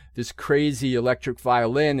playing this crazy electric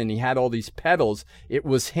violin, and he had all these pedals, it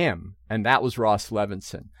was him, and that was Ross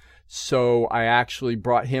Levinson. So I actually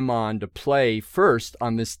brought him on to play first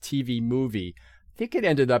on this TV movie. I think it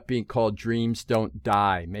ended up being called Dreams Don't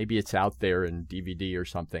Die. Maybe it's out there in DVD or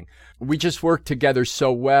something. We just worked together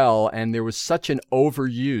so well, and there was such an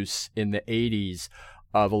overuse in the 80s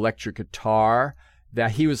of electric guitar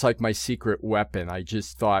that he was like my secret weapon. I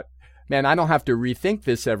just thought, man, I don't have to rethink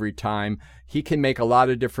this every time. He can make a lot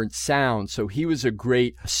of different sounds. So he was a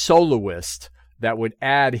great soloist that would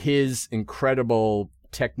add his incredible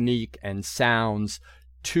technique and sounds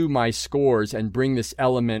to my scores and bring this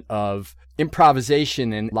element of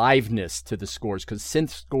improvisation and liveness to the scores, because synth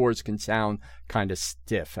scores can sound kind of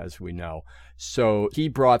stiff, as we know. So he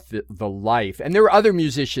brought the life. And there were other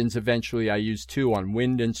musicians eventually I used too on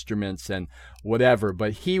wind instruments and whatever,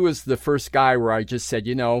 but he was the first guy where I just said,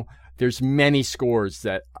 there's many scores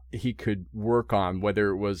that he could work on, whether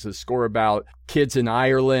it was a score about kids in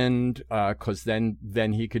Ireland, because then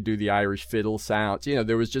he could do the Irish fiddle sounds.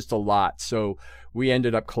 There was just a lot. So we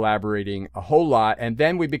ended up collaborating a whole lot. And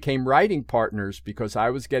then we became writing partners because I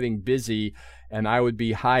was getting busy and I would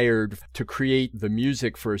be hired to create the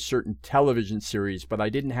music for a certain television series, but I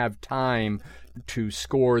didn't have time to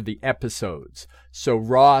score the episodes. So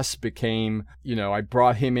Ross became, I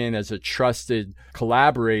brought him in as a trusted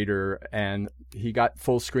collaborator, and he got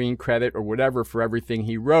full screen credit or whatever for everything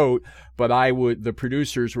he wrote, but the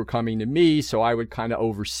producers were coming to me, so I would kind of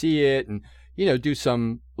oversee it and, do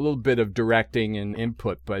a little bit of directing and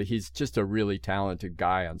input, but he's just a really talented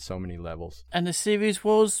guy on so many levels. And the series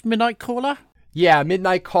was Midnight Caller? Yeah,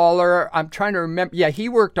 Midnight Caller. I'm trying to remember. Yeah, he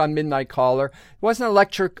worked on Midnight Caller. It wasn't a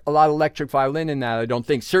lot of electric violin in that, I don't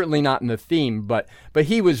think. Certainly not in the theme, but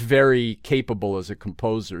he was very capable as a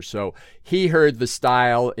composer. So he heard the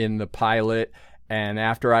style in the pilot. And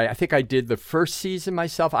after I think I did the first season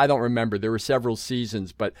myself. I don't remember. There were several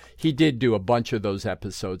seasons, but he did do a bunch of those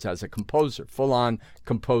episodes as a composer. Full on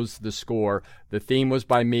composed the score. The theme was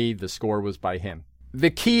by me. The score was by him. The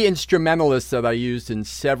key instrumentalist that I used in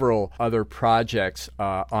several other projects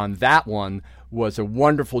on that one was a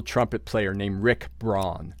wonderful trumpet player named Rick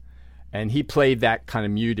Braun. And he played that kind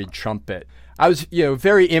of muted trumpet. I was,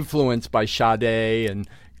 very influenced by Sade and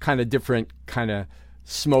kind of different kind of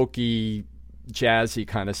smoky, jazzy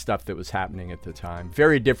kind of stuff that was happening at the time.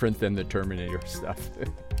 Very different than the Terminator stuff.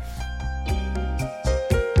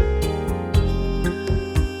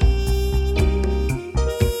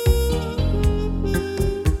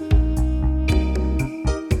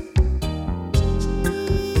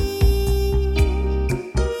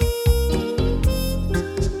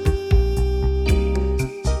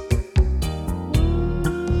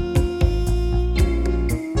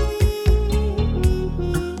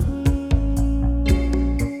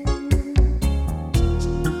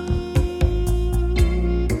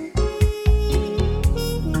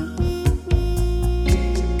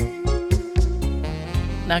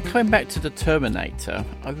 Now, coming back to the Terminator,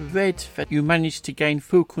 I read that you managed to gain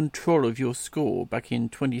full control of your score back in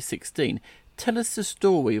 2016. Tell us the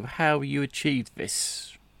story of how you achieved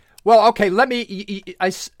this. Well, okay, let me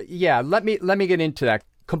get into that.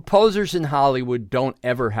 Composers in Hollywood don't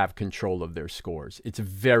ever have control of their scores. It's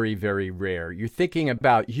very, very rare. You're thinking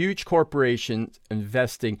about huge corporations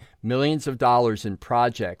investing millions of dollars in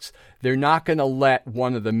projects. They're not going to let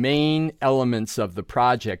one of the main elements of the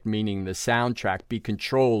project, meaning the soundtrack, be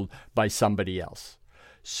controlled by somebody else.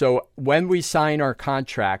 So when we sign our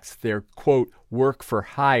contracts, they're, quote, work for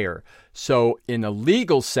hire. So in a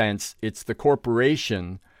legal sense, it's the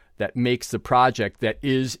corporation that makes the project that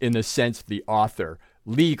is, in a sense, the author.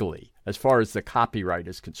 Legally, as far as the copyright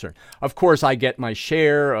is concerned. Of course, I get my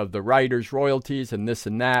share of the writer's royalties and this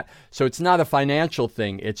and that. So it's not a financial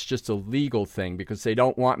thing. It's just a legal thing because they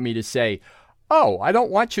don't want me to say, oh, I don't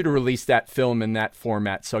want you to release that film in that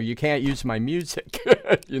format, so you can't use my music.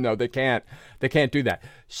 They can't do that.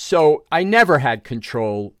 So I never had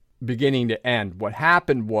control beginning to end. What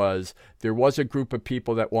happened was there was a group of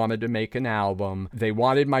people that wanted to make an album. They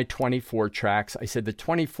wanted my 24 tracks. I said the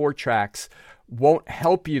 24 tracks won't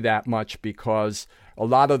help you that much because a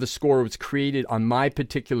lot of the score was created on my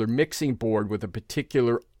particular mixing board with a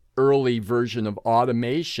particular early version of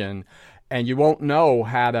automation, and you won't know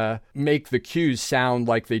how to make the cues sound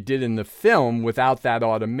like they did in the film without that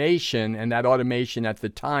automation, and that automation at the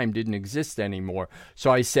time didn't exist anymore. So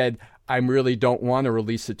I said, I really don't want to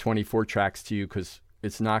release the 24 tracks to you because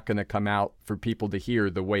it's not going to come out for people to hear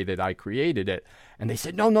the way that I created it. And they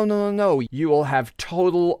said, no. You will have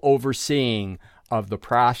total overseeing of the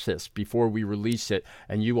process before we release it,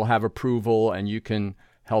 and you will have approval, and you can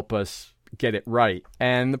help us get it right.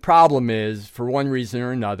 And the problem is, for one reason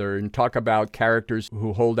or another, and talk about characters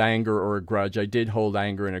who hold anger or a grudge. I did hold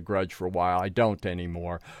anger and a grudge for a while. I don't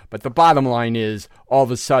anymore. But the bottom line is, all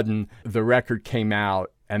of a sudden, the record came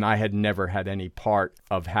out, and I had never had any part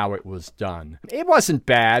of how it was done. It wasn't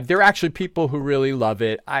bad. There are actually people who really love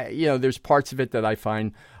it. There's parts of it that I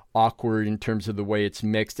find awkward in terms of the way it's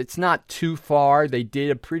mixed. It's not too far. They did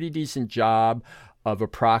a pretty decent job of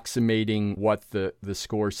approximating what the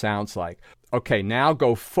score sounds like. okay, now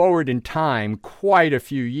go forward in time quite a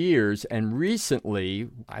few years. And recently,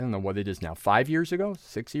 I don't know what it is now, 5 years ago,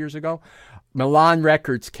 6 years ago, Milan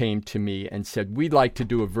Records came to me and said, we'd like to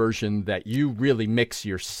do a version that you really mix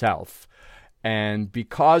yourself. And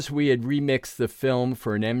because we had remixed the film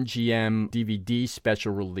for an MGM DVD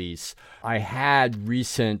special release, I had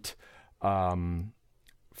recent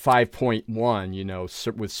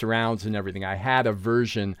 5.1, with surrounds and everything. I had a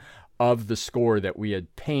version of the score that we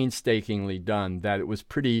had painstakingly done, that it was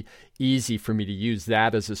pretty easy for me to use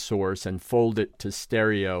that as a source and fold it to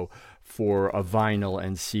stereo for a vinyl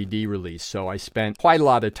and CD release. So I spent quite a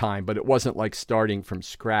lot of time, but it wasn't like starting from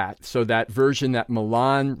scratch. So that version that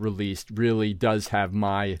Milan released really does have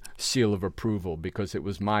my seal of approval because it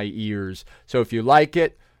was my ears. So if you like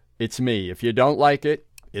it, it's me. If you don't like it,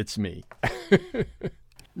 it's me.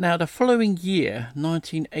 Now, the following year,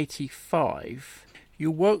 1985,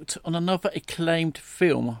 you worked on another acclaimed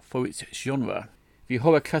film for its genre, the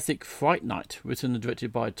horror classic Fright Night, written and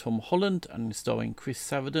directed by Tom Holland and starring Chris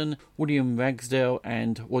Sarandon, William Ragsdale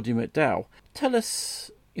and Roddy McDowall. Tell us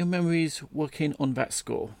your memories working on that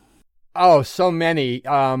score. Oh, so many.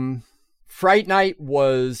 Fright Night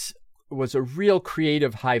was a real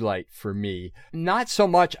creative highlight for me. Not so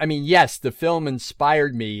much, yes, the film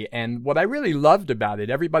inspired me, and what I really loved about it,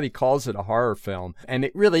 everybody calls it a horror film, and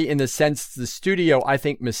it really, in a sense, the studio, I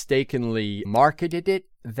think, mistakenly marketed it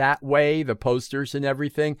that way, the posters and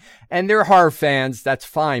everything. And they're horror fans, that's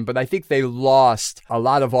fine, but I think they lost a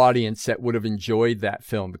lot of audience that would have enjoyed that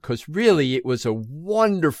film, because really it was a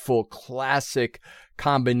wonderful classic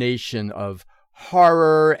combination of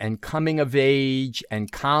horror and coming of age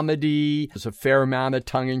and comedy. There's a fair amount of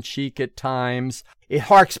tongue-in-cheek at times. It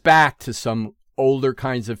harks back to some older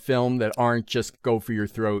kinds of film that aren't just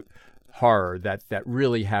go-for-your-throat horror, that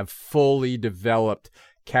really have fully developed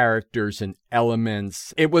characters and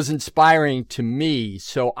elements. It was inspiring to me,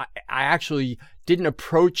 so I actually didn't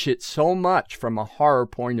approach it so much from a horror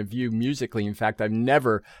point of view musically. In fact, I've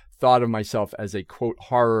never thought of myself as a, quote,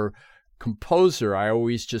 horror composer. I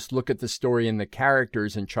always just look at the story and the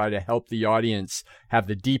characters and try to help the audience have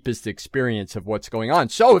the deepest experience of what's going on.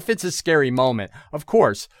 So if it's a scary moment, of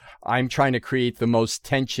course, I'm trying to create the most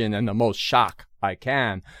tension and the most shock I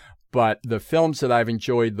can. But the films that I've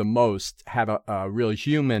enjoyed the most have a real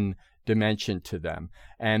human dimension to them.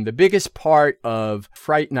 And the biggest part of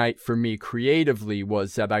Fright Night for me creatively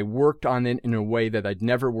was that I worked on it in a way that I'd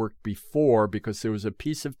never worked before, because there was a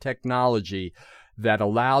piece of technology that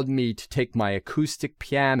allowed me to take my acoustic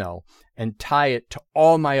piano and tie it to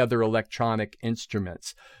all my other electronic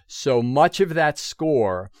instruments. So much of that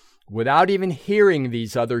score, without even hearing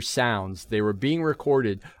these other sounds, they were being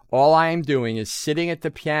recorded. All I am doing is sitting at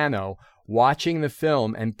the piano, watching the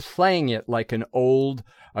film and playing it like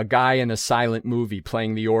a guy in a silent movie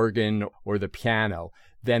playing the organ or the piano.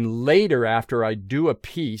 Then later, after I do a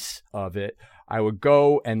piece of it, I would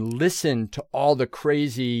go and listen to all the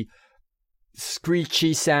crazy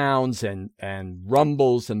screechy sounds and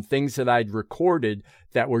rumbles and things that I'd recorded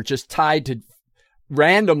that were just tied to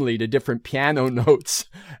randomly to different piano notes.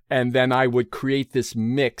 And then I would create this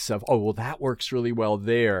mix of, oh, well, that works really well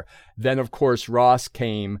there. Then, of course, Ross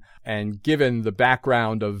came, and given the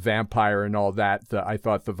background of Vampire and all that, I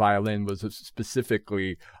thought the violin was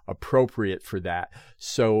specifically appropriate for that.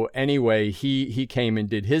 So anyway, he came and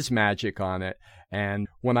did his magic on it. And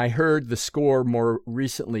when I heard the score more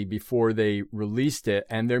recently before they released it,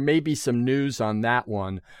 and there may be some news on that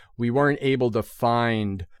one, we weren't able to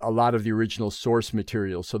find a lot of the original source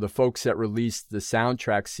material. So the folks that released the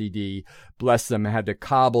soundtrack CD, bless them, had to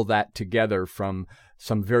cobble that together from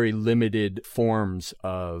some very limited forms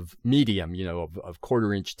of medium, of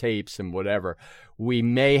quarter-inch tapes and whatever. We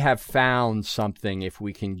may have found something, if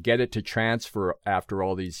we can get it to transfer after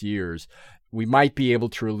all these years. We might be able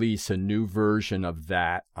to release a new version of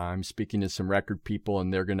that. I'm speaking to some record people,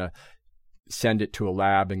 and they're going to send it to a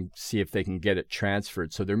lab and see if they can get it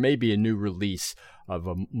transferred. So there may be a new release of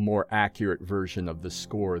a more accurate version of the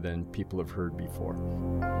score than people have heard before.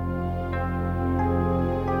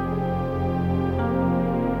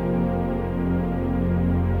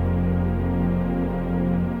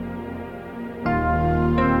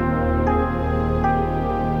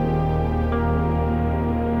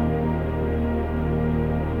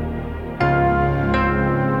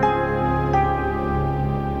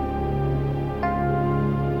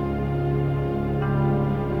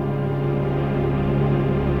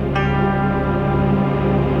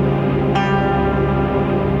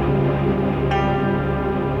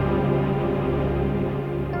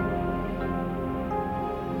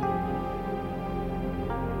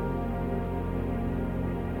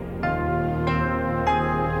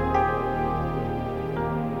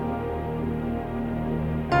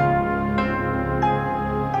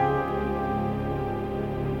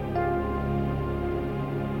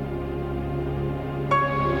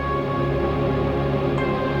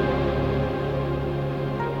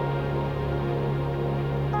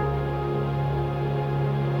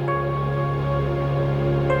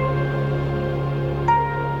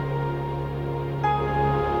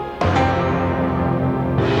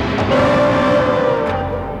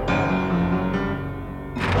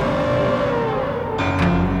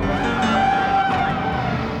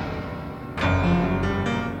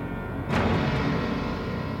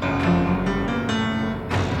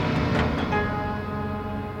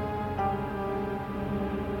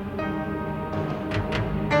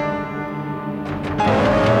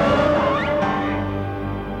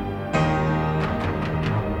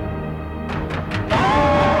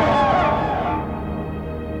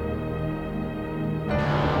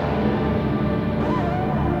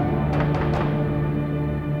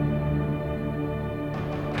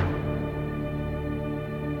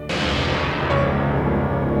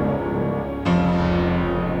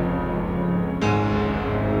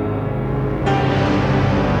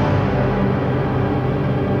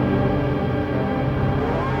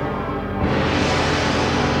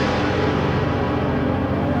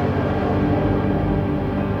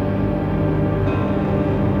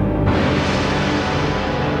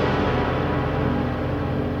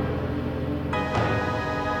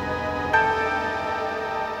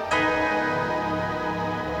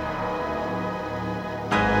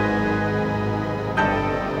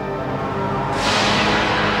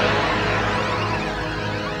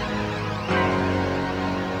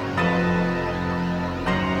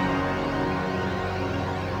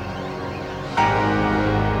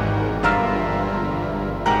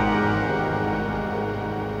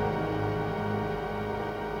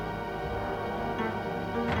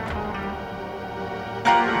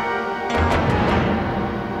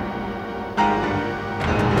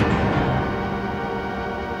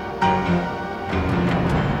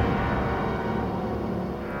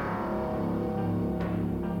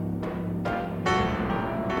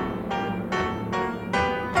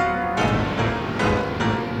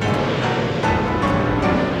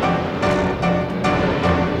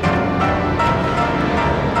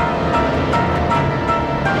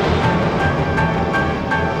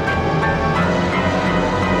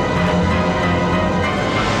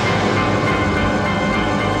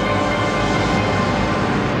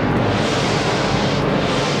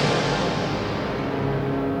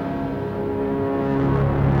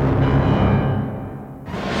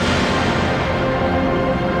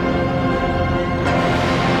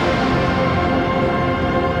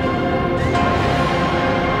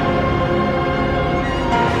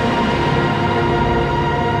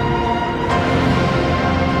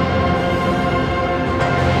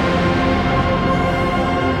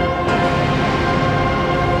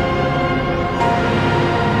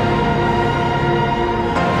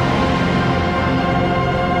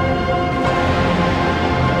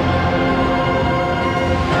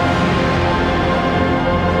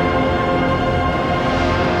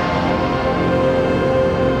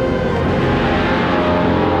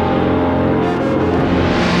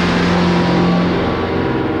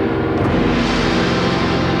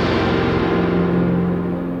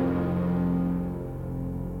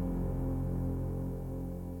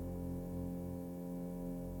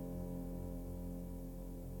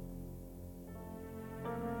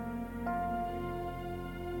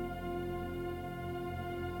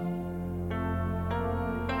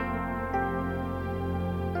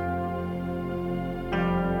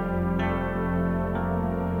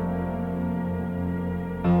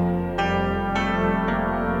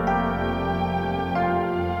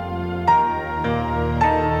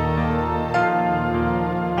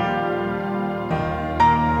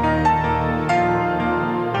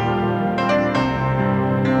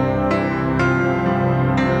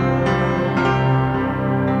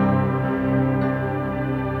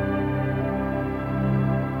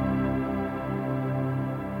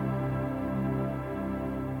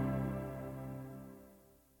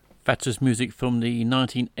 That was music from the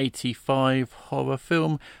 1985 horror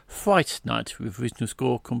film Fright Night, with original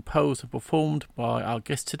score composed and performed by our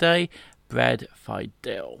guest today, Brad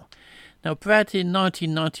Fiedel. Now, Brad, in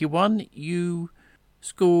 1991, you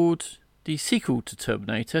scored the sequel to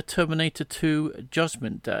Terminator, Terminator 2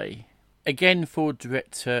 Judgment Day. Again for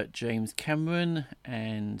director James Cameron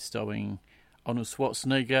and starring Arnold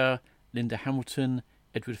Schwarzenegger, Linda Hamilton,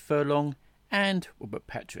 Edward Furlong and Robert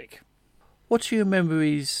Patrick. What are your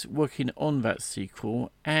memories working on that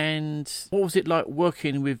sequel, and what was it like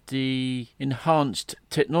working with the enhanced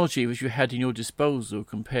technology which you had in your disposal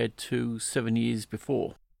compared to 7 years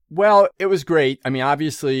before? Well, it was great. I mean,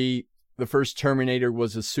 obviously, the first Terminator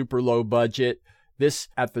was a super low budget. This,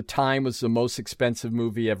 at the time, was the most expensive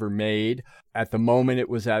movie ever made. At the moment, it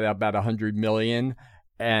was at about $100 million.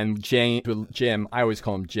 And Jim, I always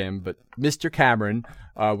call him Jim, but Mr. Cameron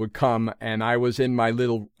would come, and I was in my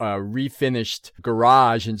little refinished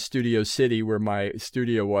garage in Studio City where my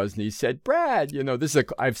studio was, and he said, Brad,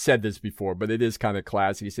 I've said this before, but it is kind of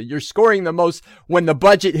classy. He said, you're scoring the most, when the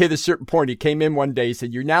budget hit a certain point, he came in one day, he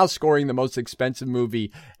said, you're now scoring the most expensive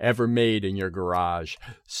movie ever made in your garage.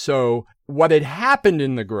 So what had happened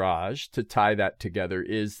in the garage, to tie that together,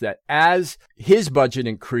 is that as his budget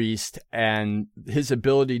increased and his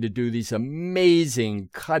ability to do these amazing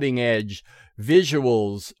cutting-edge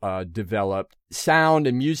visuals developed, sound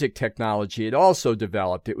and music technology had also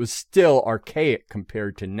developed. It was still archaic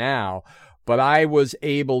compared to now, but I was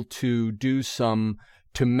able to do to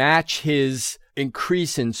match his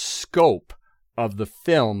increase in scope of the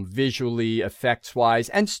film, visually, effects-wise,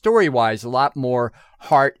 and story-wise, a lot more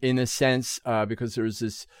heart in a sense, because there was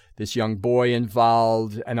this young boy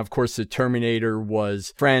involved, and of course the Terminator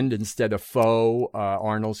was friend instead of foe,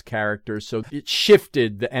 Arnold's character, so it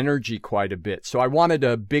shifted the energy quite a bit. So I wanted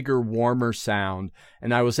a bigger, warmer sound,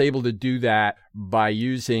 and I was able to do that by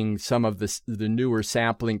using some of the newer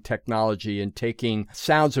sampling technology and taking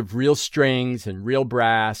sounds of real strings and real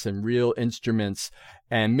brass and real instruments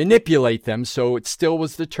and manipulate them so it still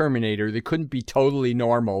was the Terminator. They couldn't be totally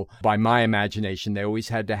normal by my imagination. They always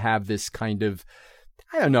had to have this kind of,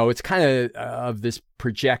 I don't know, it's kind of this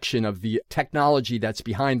projection of the technology that's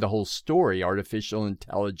behind the whole story, artificial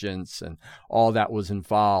intelligence and all that was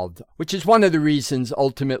involved, which is one of the reasons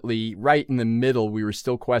ultimately right in the middle we were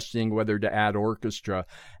still questioning whether to add orchestra.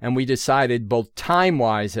 And we decided both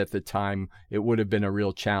time-wise at the time it would have been a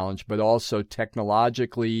real challenge, but also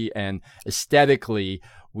technologically and aesthetically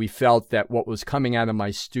we felt that what was coming out of my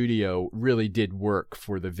studio really did work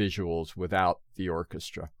for the visuals without the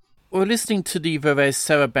orchestra. Well, listening to the Varese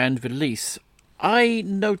Sarabande release, I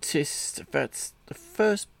noticed that the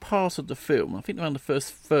first part of the film, I think around the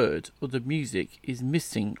first third of the music, is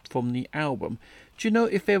missing from the album. Do you know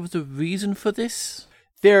if there was a reason for this?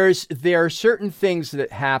 There are certain things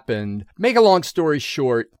that happened. Make a long story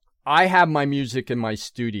short, I have my music in my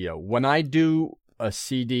studio. When I do a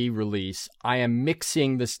CD release, I am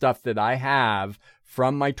mixing the stuff that I have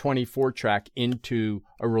from my 24-track into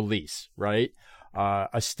a release, right?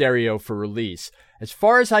 A stereo for release. As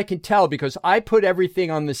far as I can tell, because I put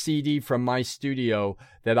everything on the CD from my studio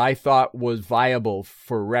that I thought was viable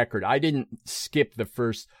for record. I didn't skip the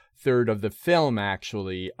first third of the film,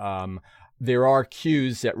 actually. There are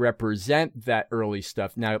cues that represent that early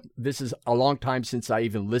stuff. Now, this is a long time since I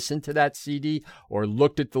even listened to that CD or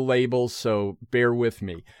looked at the labels, so bear with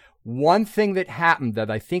me. One thing that happened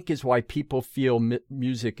that I think is why people feel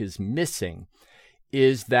music is missing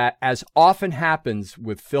is that, as often happens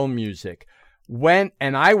with film music, and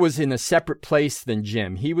I was in a separate place than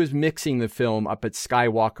Jim. He was mixing the film up at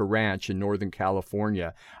Skywalker Ranch in Northern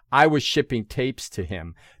California. I was shipping tapes to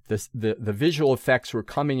him. The visual effects were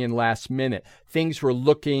coming in last minute. Things were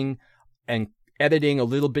looking and editing a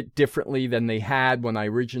little bit differently than they had when I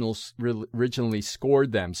originally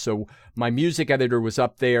scored them. So my music editor was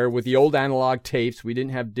up there with the old analog tapes. We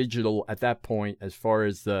didn't have digital at that point as far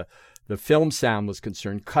as the film sound was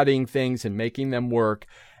concerned, cutting things and making them work.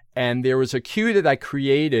 And there was a cue that I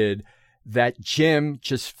created that Jim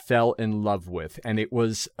just fell in love with. And it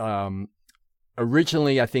was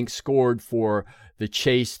originally, I think, scored for the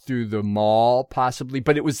chase through the mall, possibly.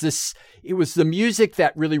 But it was the music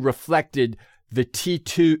that really reflected the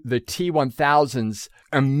T-1000's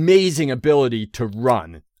amazing ability to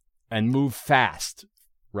run and move fast,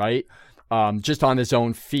 right? Just on his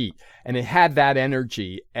own feet. And it had that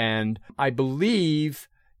energy. And I believe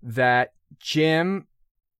that Jim,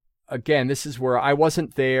 again, this is where I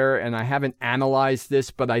wasn't there and I haven't analyzed this,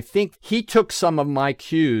 but I think he took some of my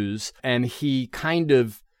cues and he kind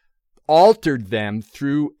of altered them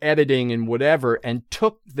through editing and whatever, and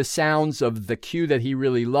took the sounds of the cue that he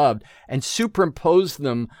really loved and superimposed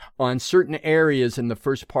them on certain areas in the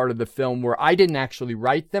first part of the film where I didn't actually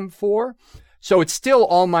write them for. So it's still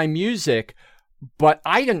all my music, but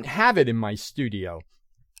I didn't have it in my studio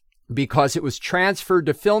because it was transferred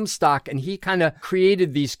to film stock, and he kind of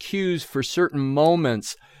created these cues for certain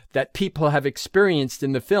moments that people have experienced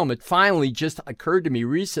in the film. It finally just occurred to me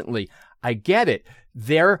recently. I get it.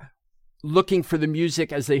 They're looking for the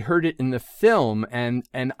music as they heard it in the film, and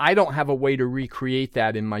I don't have a way to recreate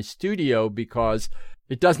that in my studio because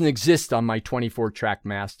it doesn't exist on my 24-track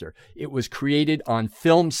master. It was created on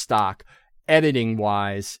film stock,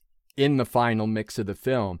 editing-wise, in the final mix of the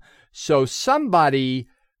film. So somebody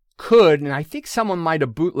could, and I think someone might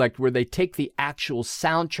have bootlegged, where they take the actual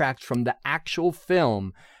soundtracks from the actual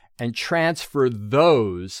film and transfer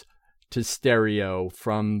those to stereo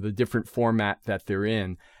from the different format that they're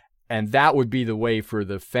in. And that would be the way for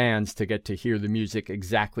the fans to get to hear the music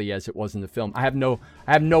exactly as it was in the film. I have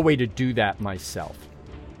no way to do that myself.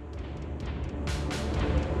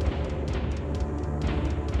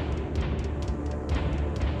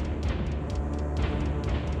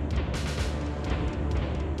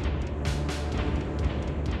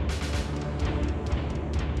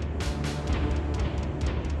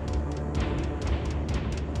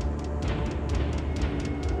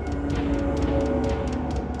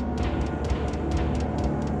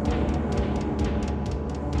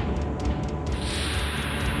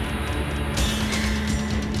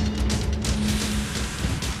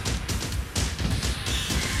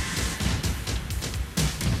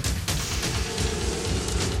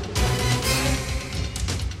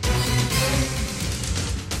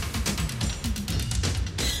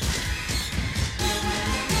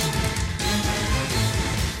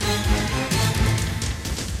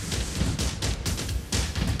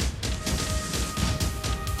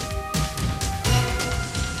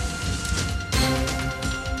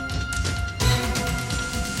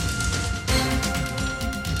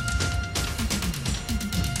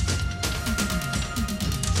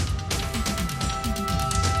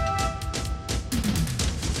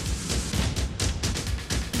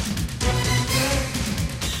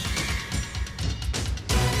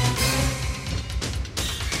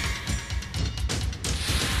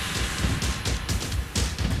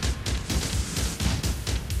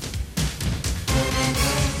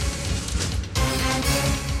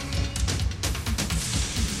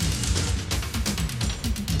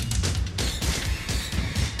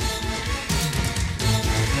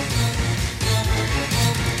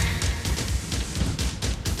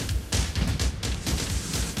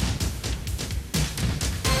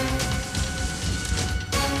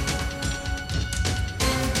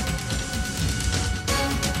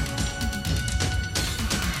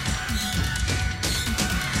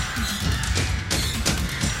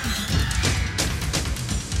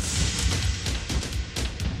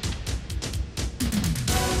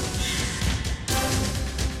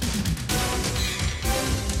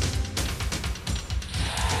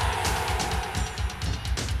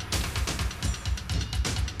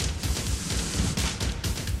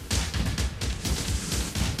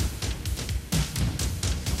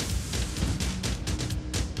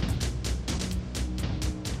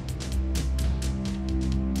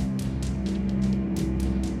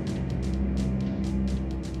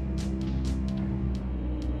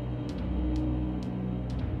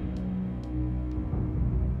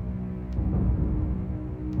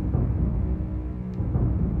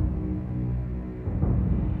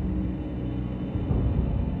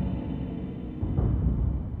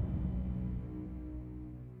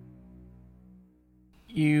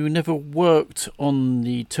 You never worked on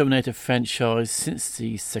the Terminator franchise since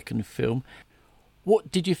the second film.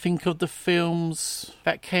 What did you think of the films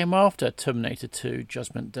that came after Terminator 2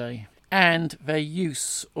 Judgment Day and their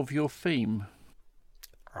use of your theme?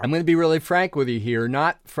 I'm going to be really frank with you here,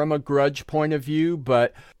 not from a grudge point of view,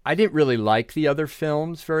 but I didn't really like the other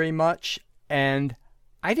films very much, and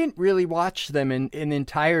I didn't really watch them in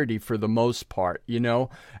entirety for the most part, you know.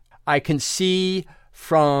 I can see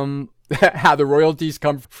from how the royalties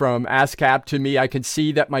come from ASCAP to me. I can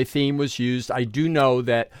see that my theme was used. I do know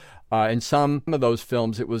that in some of those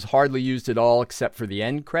films, it was hardly used at all except for the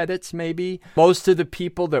end credits, maybe. Most of the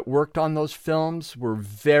people that worked on those films were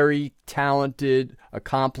very talented,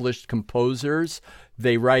 accomplished composers.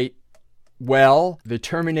 They write well. The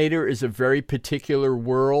Terminator is a very particular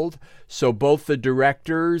world, so both the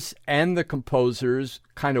directors and the composers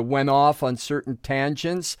kind of went off on certain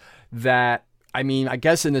tangents that I mean, I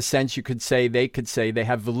guess in a sense they could say they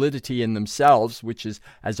have validity in themselves, which is,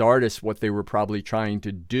 as artists, what they were probably trying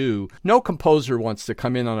to do. No composer wants to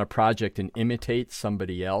come in on a project and imitate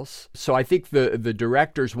somebody else. So I think the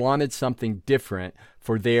directors wanted something different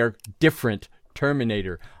for their different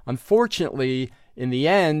Terminator. Unfortunately, in the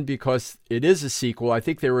end, because it is a sequel, I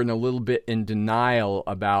think they were a little bit in denial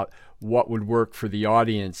about what would work for the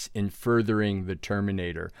audience in furthering the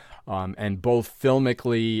Terminator. And both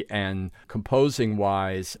filmically and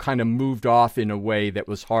composing-wise kind of moved off in a way that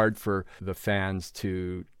was hard for the fans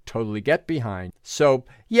to totally get behind. So,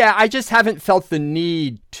 yeah, I just haven't felt the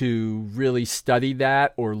need to really study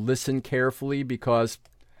that or listen carefully because,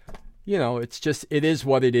 you know, it is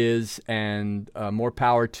what it is, and more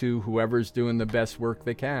power to whoever's doing the best work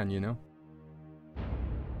they can, you know?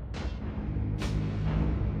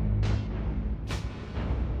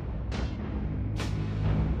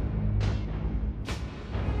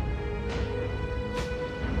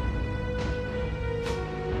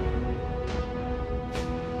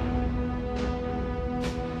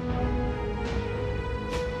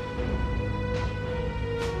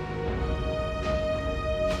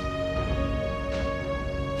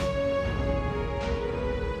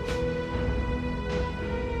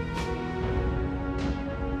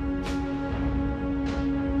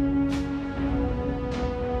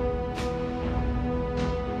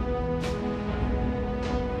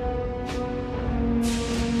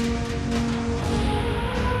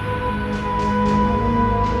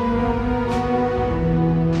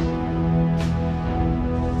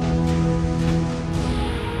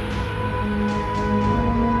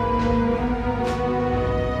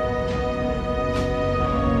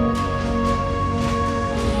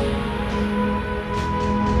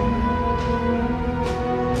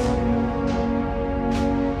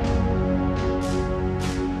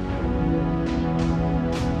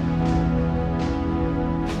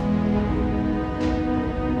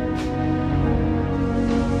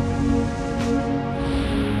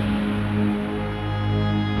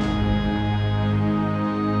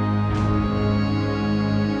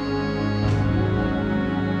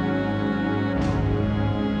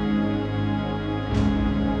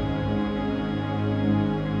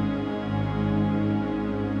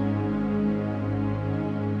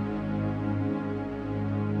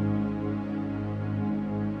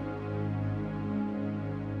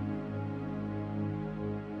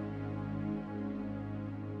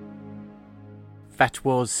 That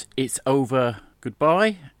was It's Over,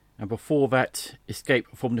 Goodbye, and before that, Escape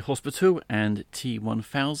from the Hospital and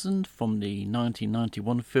T-1000 from the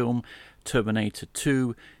 1991 film Terminator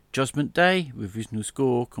 2, Judgment Day, with original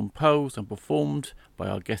score composed and performed by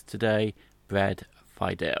our guest today, Brad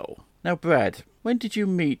Fiedel. Now, Brad, when did you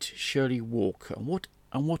meet Shirley Walker,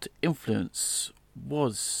 and what influence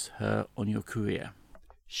was her on your career?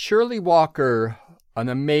 Shirley Walker, an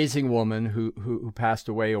amazing woman who passed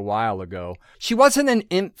away a while ago. She wasn't an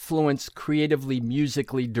influence creatively,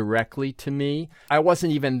 musically, directly to me. I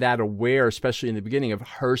wasn't even that aware, especially in the beginning, of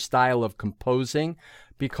her style of composing,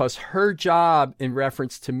 because her job, in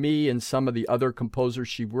reference to me and some of the other composers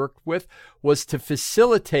she worked with, was to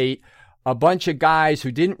facilitate a bunch of guys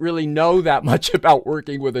who didn't really know that much about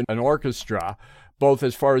working with an orchestra, both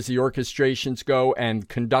as far as the orchestrations go and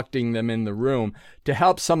conducting them in the room, to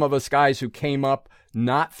help some of us guys who came up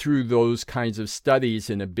not through those kinds of studies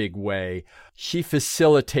in a big way. She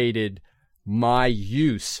facilitated my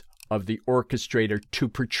use of the orchestrator to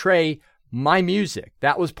portray my music.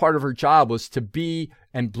 That was part of her job, was to be,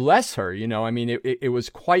 and bless her, you know, I mean, it was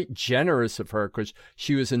quite generous of her because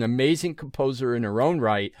she was an amazing composer in her own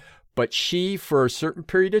right. But she, for a certain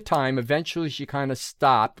period of time, eventually she kind of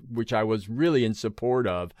stopped, which I was really in support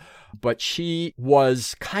of. But she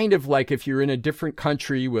was kind of like, if you're in a different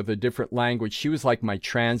country with a different language, she was like my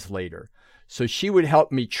translator. So she would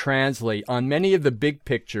help me translate on many of the big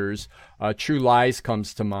pictures. True Lies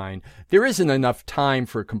comes to mind. There isn't enough time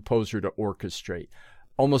for a composer to orchestrate.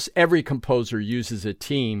 Almost every composer uses a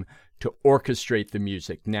team to orchestrate the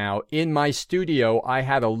music. Now, in my studio, I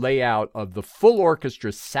had a layout of the full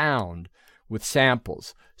orchestra sound with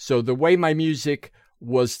samples. So the way my music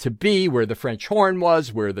was to be, where the French horn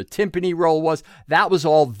was, where the timpani roll was, that was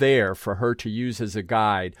all there for her to use as a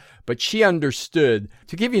guide. But she understood.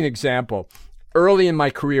 To give you an example, early in my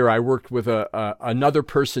career, I worked with another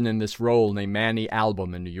person in this role named Manny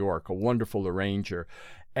Album in New York, a wonderful arranger.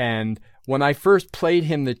 And when I first played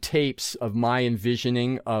him the tapes of my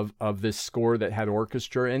envisioning of this score that had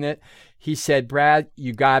orchestra in it, he said, "Brad,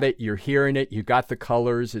 you got it. You're hearing it. You got the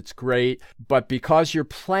colors. It's great. But because you're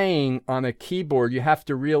playing on a keyboard, you have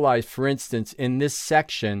to realize, for instance, in this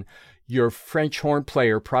section, your French horn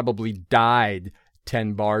player probably died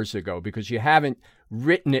 10 bars ago because you haven't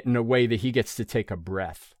written it in a way that he gets to take a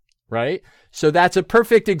breath, right? So that's a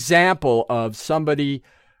perfect example of somebody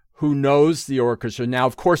who knows the orchestra. Now,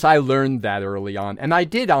 of course, I learned that early on, and I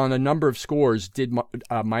did on a number of scores, did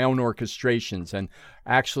my own orchestrations, and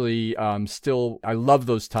actually still, I love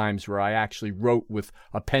those times where I actually wrote with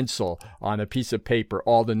a pencil on a piece of paper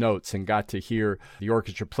all the notes and got to hear the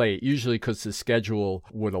orchestra play it, usually because the schedule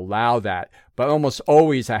would allow that. But almost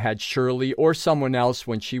always I had Shirley or someone else,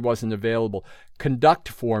 when she wasn't available, conduct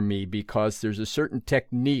for me, because there's a certain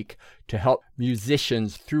technique to help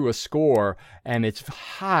musicians through a score, and it's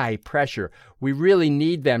high pressure. We really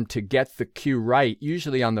need them to get the cue right,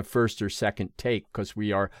 usually on the first or second take, because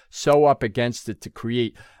we are so up against it to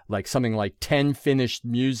create like something like 10 finished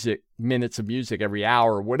minutes of music every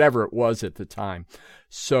hour, or whatever it was at the time.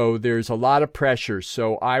 So there's a lot of pressure.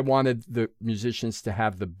 So I wanted the musicians to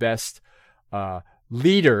have the best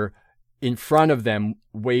leader in front of them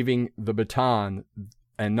waving the baton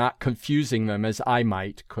and not confusing them as I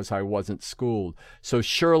might, because I wasn't schooled. So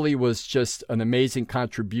Shirley was just an amazing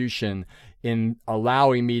contribution in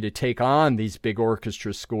allowing me to take on these big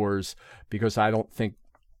orchestra scores, because I don't think,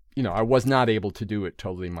 I was not able to do it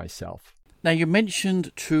totally myself. Now, you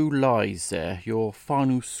mentioned True Lies there, your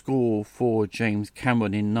final score for James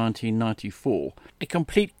Cameron in 1994. A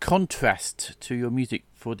complete contrast to your music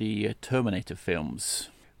for the Terminator films,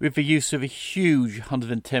 with the use of a huge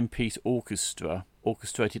 110-piece orchestra,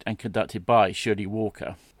 orchestrated and conducted by Shirley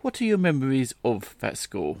Walker. What are your memories of that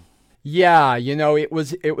score? Yeah, it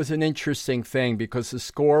was an interesting thing, because the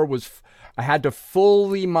score was, I had to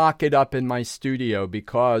fully mock it up in my studio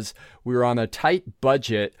because we were on a tight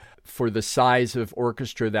budget for the size of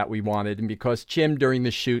orchestra that we wanted, and because Jim during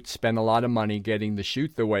the shoot spent a lot of money getting the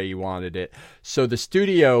shoot the way he wanted it. So the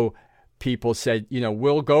studio people said,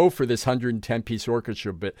 we'll go for this 110-piece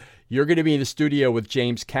orchestra, but you're going to be in the studio with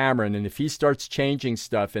James Cameron, and if he starts changing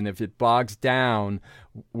stuff and if it bogs down,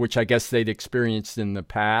 which I guess they'd experienced in the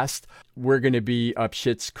past, we're going to be up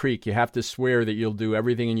Schitt's Creek. You have to swear that you'll do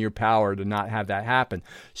everything in your power to not have that happen.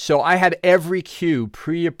 So I had every cue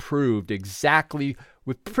pre-approved exactly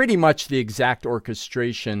with pretty much the exact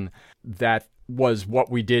orchestration that was what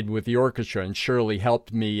we did with the orchestra, and Shirley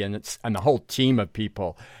helped me, and the whole team of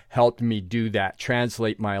people helped me do that,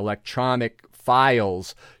 translate my electronic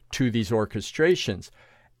files to these orchestrations.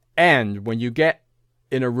 And when you get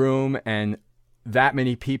in a room and that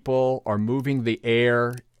many people are moving the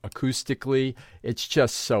air acoustically, it's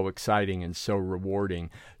just so exciting and so rewarding.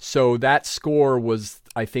 So that score was,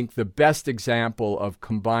 I think, the best example of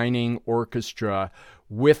combining orchestra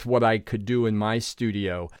with what I could do in my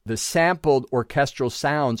studio. The sampled orchestral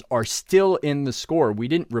sounds are still in the score. We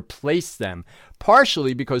didn't replace them,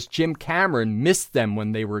 partially because Jim Cameron missed them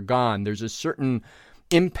when they were gone. There's a certain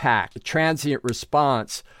impact, a transient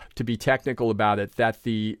response, to be technical about it, that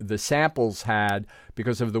the samples had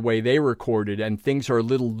because of the way they recorded, and things are a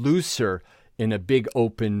little looser in a big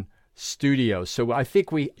open studio. So I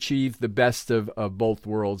think we achieved the best of both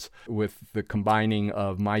worlds with the combining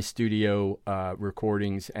of my studio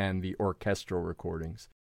recordings and the orchestral recordings.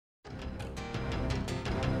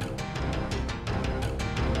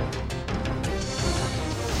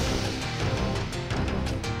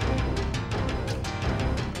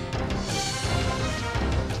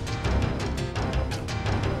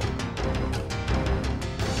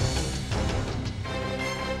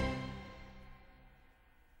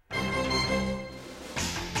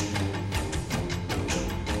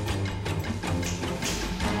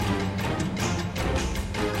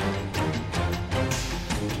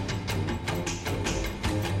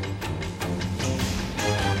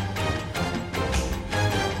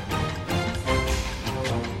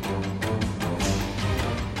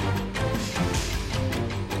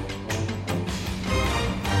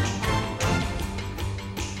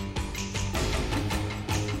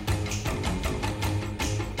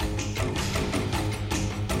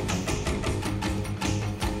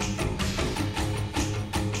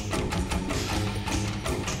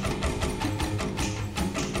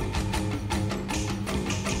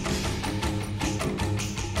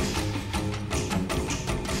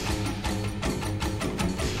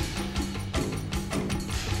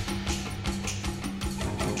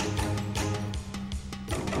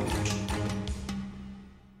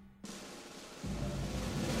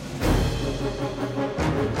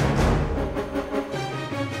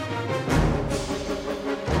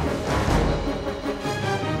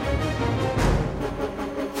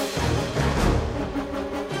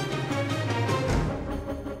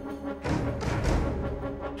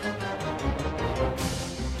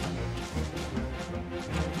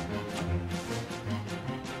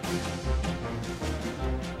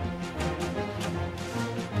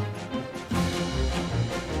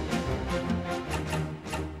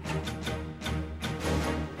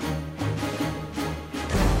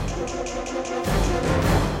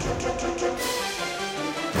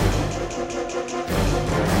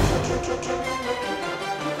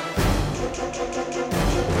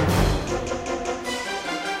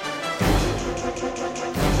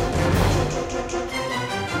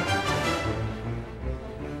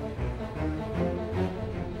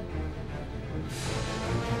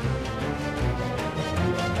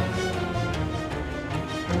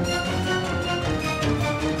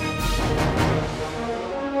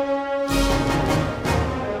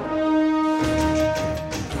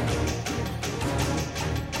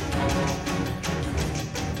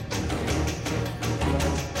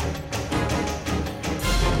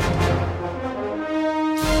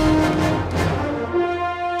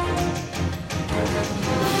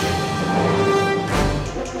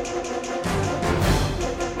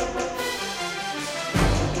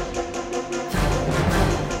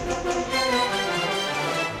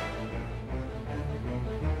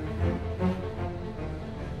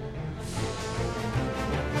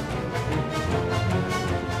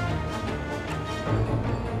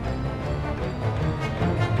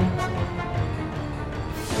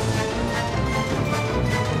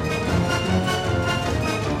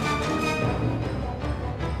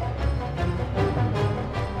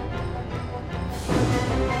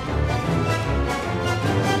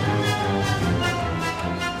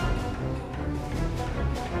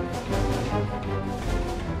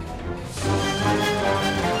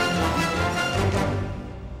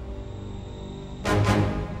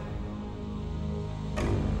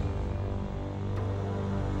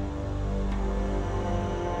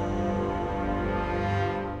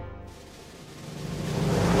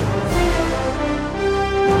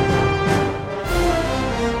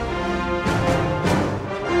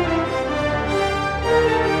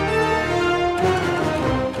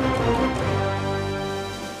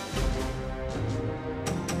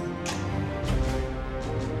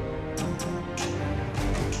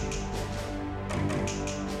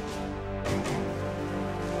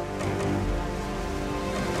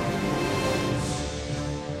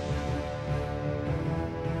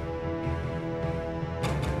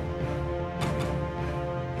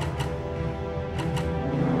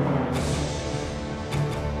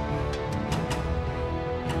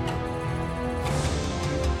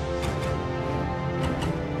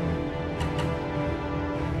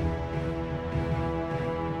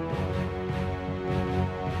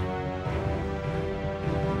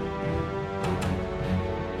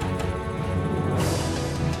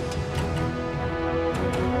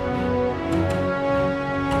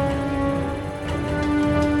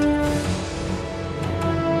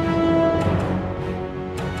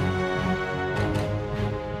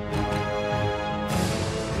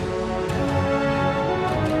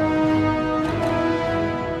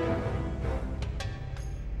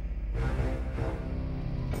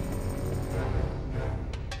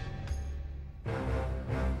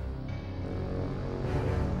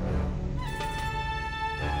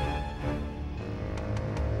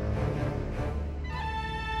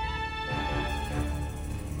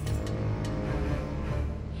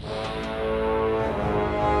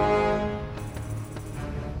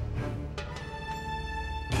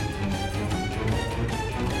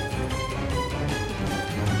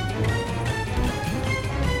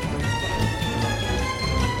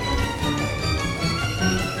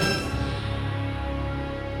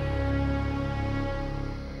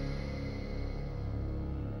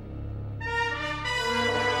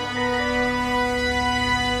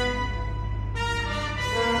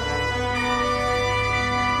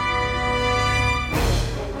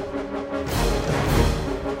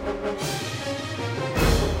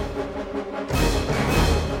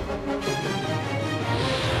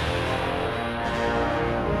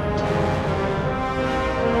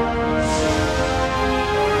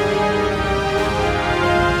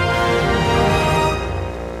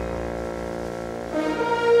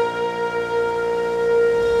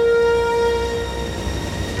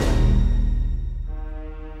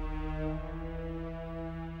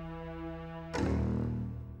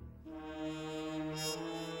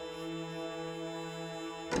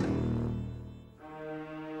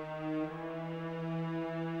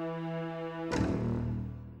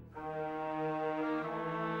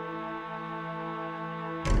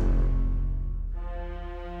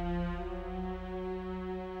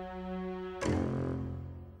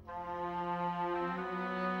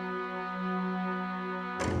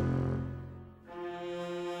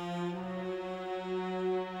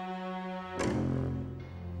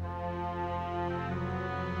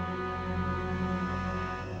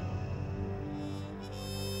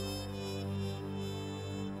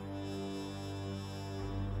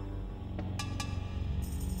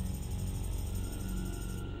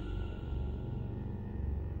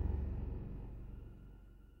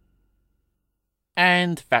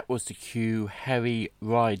 And that was the cue Harry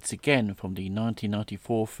Rides Again from the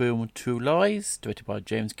 1994 film True Lies, directed by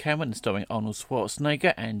James Cameron and starring Arnold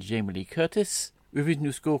Schwarzenegger and Jamie Lee Curtis. With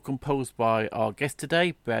original score composed by our guest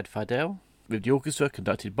today, Brad Fiedel, with the orchestra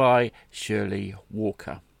conducted by Shirley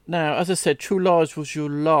Walker. Now, as I said, True Lies was your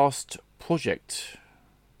last project,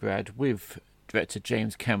 Brad, with director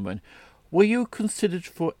James Cameron. Were you considered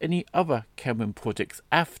for any other Cameron projects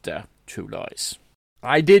after True Lies?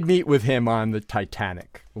 I did meet with him on the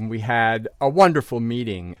Titanic, and we had a wonderful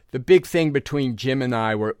meeting. The big thing between Jim and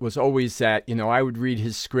I was always that, I would read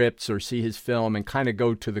his scripts or see his film and kind of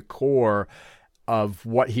go to the core of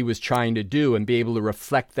what he was trying to do and be able to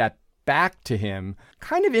reflect that back to him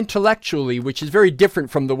kind of intellectually, which is very different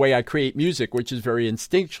from the way I create music, which is very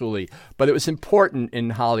instinctually. But it was important in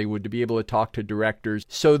Hollywood to be able to talk to directors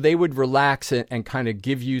so they would relax and kind of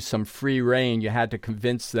give you some free rein. You had to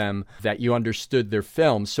convince them that you understood their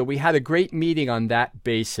film. So we had a great meeting on that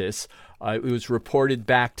basis. It was reported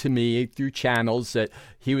back to me through channels that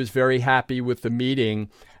he was very happy with the meeting.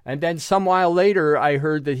 And then some while later, I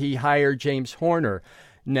heard that he hired James Horner.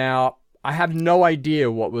 Now, I have no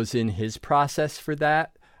idea what was in his process for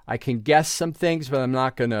that. I can guess some things, but I'm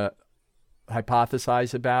not going to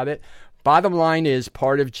hypothesize about it. Bottom line is,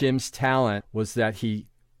 part of Jim's talent was that he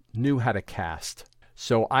knew how to cast.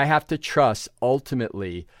 So I have to trust,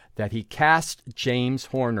 ultimately, that he cast James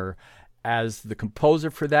Horner as the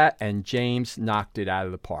composer for that, and James knocked it out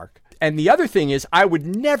of the park. And the other thing is, I would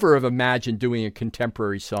never have imagined doing a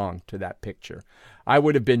contemporary song to that picture. I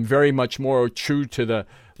would have been very much more true to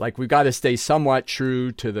we've got to stay somewhat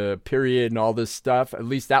true to the period and all this stuff. At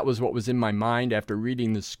least that was what was in my mind after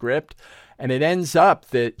reading the script. And it ends up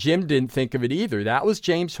that Jim didn't think of it either. That was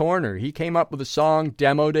James Horner. He came up with a song,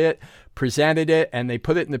 demoed it, presented it, and they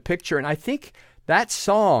put it in the picture. And I think that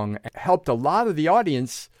song helped a lot of the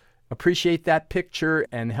audience appreciate that picture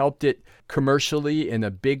and helped it commercially in a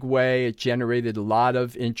big way. It generated a lot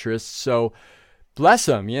of interest. So bless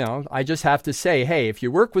them, I just have to say, hey, if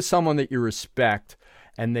you work with someone that you respect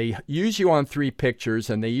and they use you on 3 pictures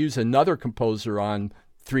and they use another composer on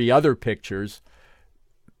 3 other pictures,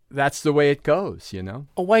 that's the way it goes,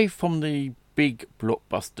 Away from the big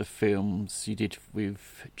blockbuster films you did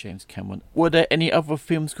with James Cameron, were there any other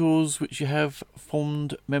film scores which you have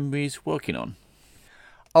fond memories working on?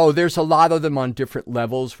 Oh, there's a lot of them on different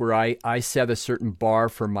levels where I set a certain bar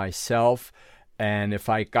for myself. And if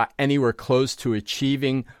I got anywhere close to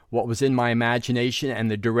achieving what was in my imagination and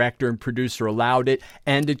the director and producer allowed it,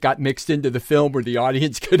 and it got mixed into the film where the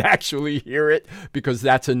audience could actually hear it, because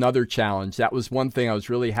that's another challenge. That was one thing I was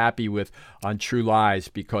really happy with on True Lies,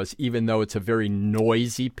 because even though it's a very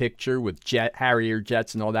noisy picture with Harrier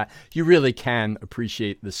jets and all that, you really can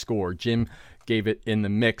appreciate the score. Jim gave it in the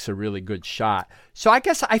mix a really good shot. So I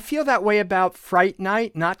guess I feel that way about Fright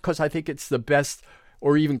Night, not because I think it's the best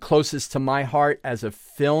or even closest to my heart as a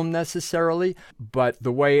film necessarily, but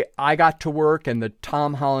the way I got to work and that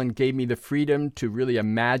Tom Holland gave me the freedom to really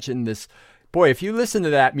imagine this. Boy, if you listen to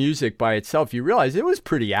that music by itself, you realize it was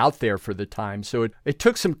pretty out there for the time. So it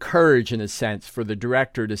took some courage, in a sense, for the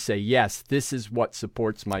director to say, yes, this is what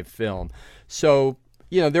supports my film. So,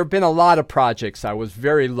 there have been a lot of projects. I was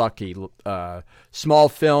very lucky. Small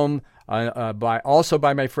film,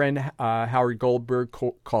 by my friend Howard Goldberg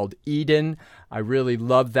called Eden. I really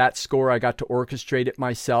love that score. I got to orchestrate it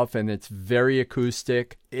myself, and it's very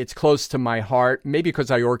acoustic. It's close to my heart, maybe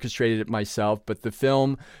because I orchestrated it myself, but the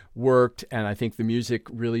film worked, and I think the music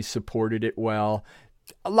really supported it well.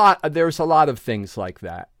 There's a lot of things like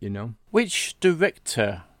that, Which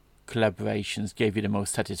director collaborations gave you the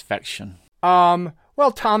most satisfaction?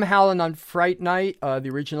 Well, Tom Holland on Fright Night, the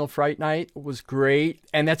original Fright Night, was great.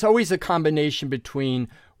 And that's always a combination between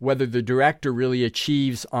whether the director really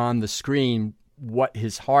achieves on the screen what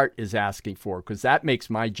his heart is asking for, because that makes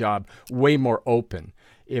my job way more open.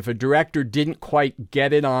 If a director didn't quite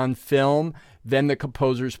get it on film, then the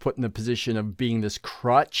composer's put in the position of being this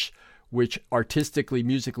crutch, which artistically,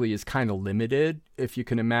 musically is kind of limited, if you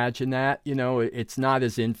can imagine that. It's not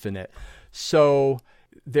as infinite. So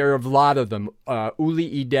there are a lot of them.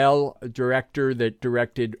 Uli Edel, a director that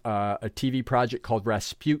directed a TV project called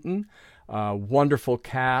Rasputin. Wonderful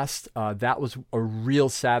cast. That was a real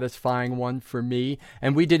satisfying one for me.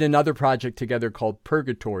 And we did another project together called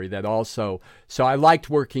Purgatory that also. So I liked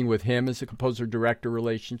working with him as a composer-director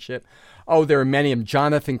relationship. Oh, there are many of them.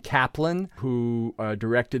 Jonathan Kaplan, who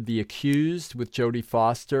directed The Accused with Jodie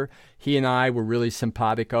Foster. He and I were really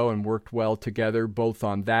simpatico and worked well together, both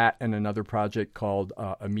on that and another project called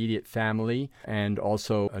Immediate Family, and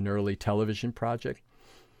also an early television project.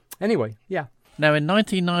 Anyway, yeah. Now, in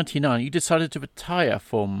 1999, you decided to retire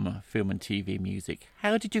from film and TV music.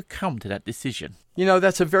 How did you come to that decision? You know,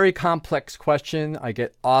 that's a very complex question. I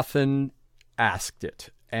get often asked it.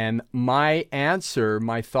 And my answer,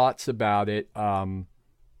 my thoughts about it have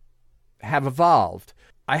evolved.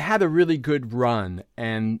 I had a really good run,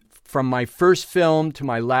 and from my first film to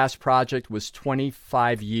my last project was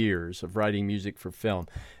 25 years of writing music for film.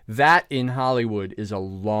 That in Hollywood is a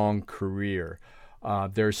long career.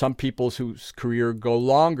 There are some people whose career go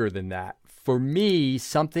longer than that. For me,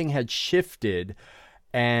 something had shifted,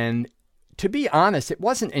 and to be honest, it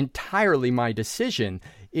wasn't entirely my decision.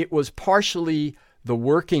 It was partially the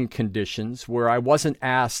working conditions where I wasn't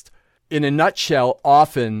asked, in a nutshell,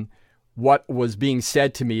 often what was being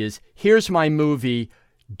said to me is, here's my movie,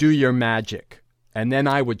 do your magic. And then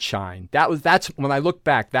I would shine. That's when I look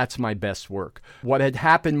back, that's my best work. What had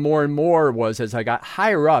happened more and more was, as I got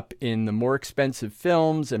higher up in the more expensive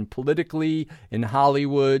films and politically in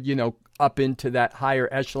Hollywood, you know, up into that higher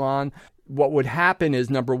echelon, what would happen is,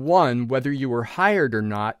 number one, whether you were hired or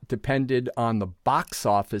not depended on the box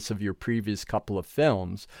office of your previous couple of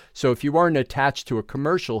films. So if you weren't attached to a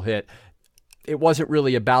commercial hit, it wasn't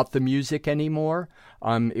really about the music anymore.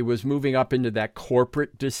 It was moving up into that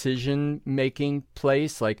corporate decision-making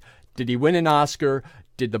place. Like, did he win an Oscar?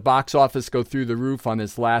 Did the box office go through the roof on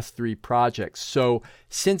his last 3 projects? So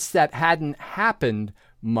since that hadn't happened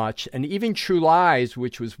much, and even True Lies,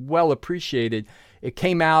 which was well appreciated, it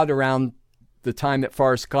came out around the time that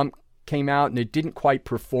Forrest Gump came out, and it didn't quite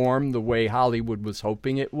perform the way Hollywood was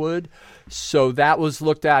hoping it would. So that was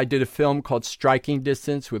looked at. I did a film called Striking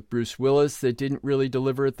Distance with Bruce Willis that didn't really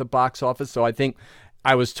deliver at the box office. So I think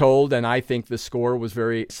I was told, and I think the score was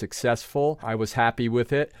very successful. I was happy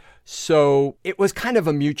with it. So it was kind of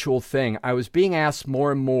a mutual thing. I was being asked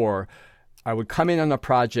more and more. I would come in on a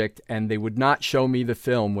project, and they would not show me the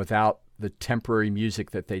film without the temporary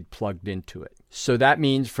music that they'd plugged into it. So that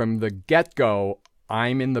means from the get-go,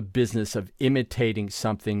 I'm in the business of imitating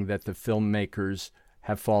something that the filmmakers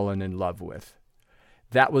have fallen in love with.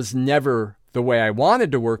 That was never the way I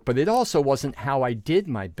wanted to work, but it also wasn't how I did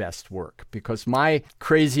my best work, because my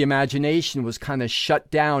crazy imagination was kind of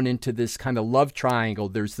shut down into this kind of love triangle.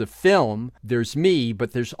 There's the film, there's me,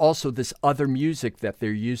 but there's also this other music that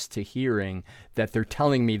they're used to hearing that they're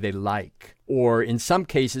telling me they like. Or in some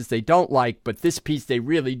cases they don't like, but this piece they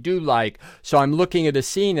really do like. So I'm looking at a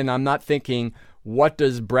scene and I'm not thinking, what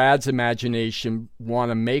does Brad's imagination want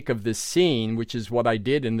to make of this scene, which is what I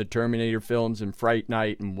did in the Terminator films and Fright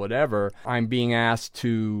Night and whatever. I'm being asked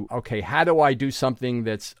to, okay, how do I do something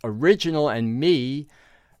that's original and me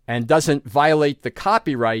and doesn't violate the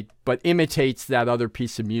copyright, but imitates that other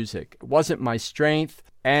piece of music? It wasn't my strength,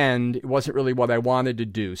 and it wasn't really what I wanted to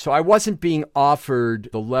do. So I wasn't being offered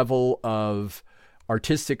the level of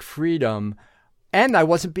artistic freedom, and I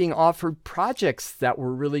wasn't being offered projects that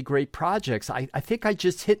were really great projects. I think I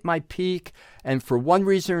just hit my peak, and for one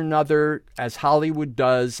reason or another, as Hollywood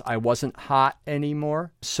does, I wasn't hot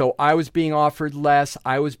anymore. So I was being offered less.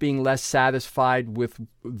 I was being less satisfied with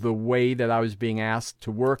the way that I was being asked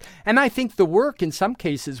to work. And I think the work in some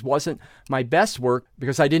cases wasn't my best work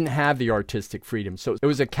because I didn't have the artistic freedom. So it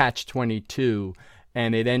was a catch-22.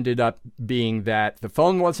 And it ended up being that the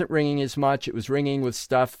phone wasn't ringing as much. It was ringing with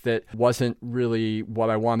stuff that wasn't really what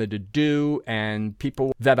I wanted to do. And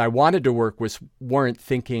people that I wanted to work with weren't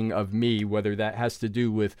thinking of me, whether that has to do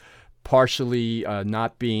with partially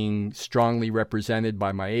not being strongly represented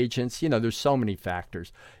by my agents. You know, there's so many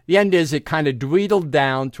factors. The end is it kind of dwindled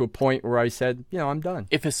down to a point where I said, you know, I'm done.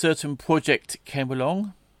 If a certain project came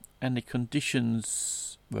along and the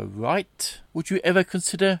conditions were right, would you ever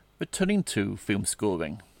consider returning to film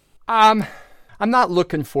scoring? I'm not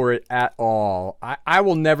looking for it at all. I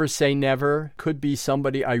will never say never. Could be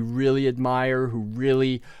somebody I really admire who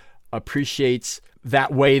really appreciates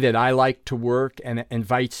that way that I like to work and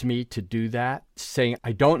invites me to do that, saying,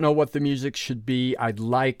 I don't know what the music should be. I'd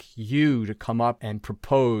like you to come up and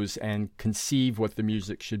propose and conceive what the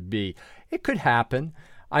music should be. It could happen.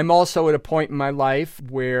 I'm also at a point in my life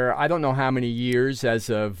where I don't know how many years as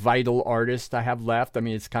a vital artist I have left. I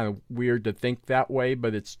mean, it's kind of weird to think that way,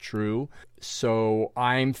 but it's true. So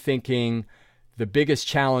I'm thinking the biggest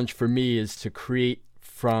challenge for me is to create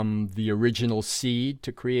from the original seed,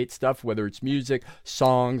 to create stuff, whether it's music,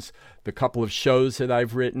 songs, the couple of shows that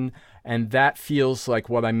I've written. And that feels like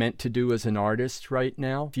what I meant to do as an artist right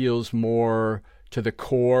now. Feels more to the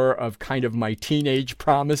core of kind of my teenage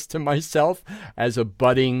promise to myself as a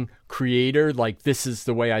budding creator. Like, this is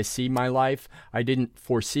the way I see my life. I didn't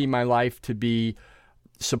foresee my life to be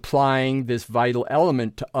supplying this vital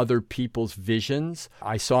element to other people's visions.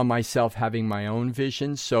 I saw myself having my own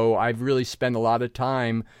vision, so I've really spent a lot of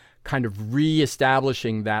time kind of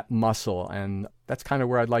reestablishing that muscle, and that's kind of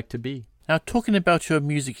where I'd like to be. Now, talking about your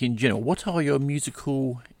music in general, what are your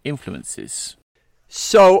musical influences?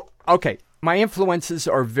 So, okay, my influences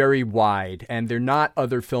are very wide, and they're not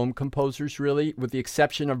other film composers, really, with the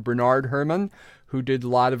exception of Bernard Herrmann, who did a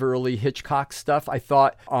lot of early Hitchcock stuff. I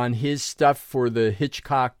thought on his stuff for the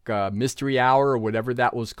Hitchcock Mystery Hour, or whatever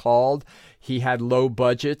that was called, he had low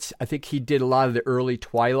budgets. I think he did a lot of the early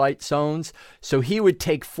Twilight Zones. So he would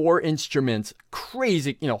take 4 instruments,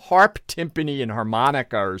 crazy, harp, timpani, and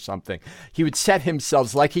harmonica or something. He would set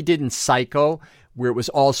himself, like he did in Psycho, where it was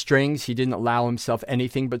all strings. He didn't allow himself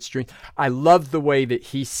anything but strings. I love the way that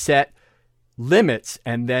he set limits,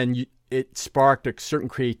 and then it sparked a certain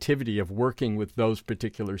creativity of working with those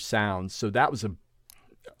particular sounds. So that was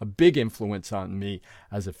a big influence on me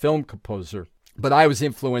as a film composer. But I was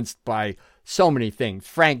influenced by so many things.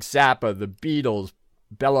 Frank Zappa, the Beatles,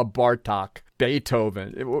 Bela Bartok,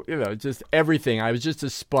 Beethoven, just everything. I was just a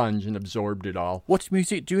sponge and absorbed it all. What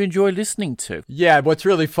music do you enjoy listening to? Yeah, what's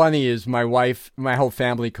really funny is my wife, my whole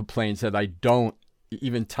family complains that I don't,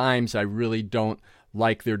 even times I really don't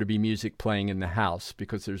like there to be music playing in the house,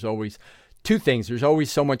 because there's always 2 things. There's always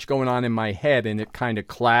so much going on in my head, and it kind of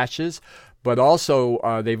clashes. But also,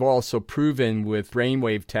 they've also proven with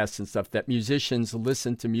brainwave tests and stuff that musicians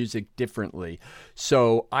listen to music differently.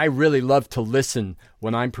 So I really love to listen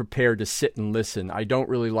when I'm prepared to sit and listen. I don't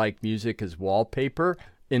really like music as wallpaper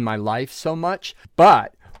in my life so much.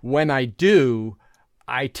 But when I do,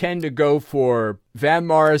 I tend to go for Van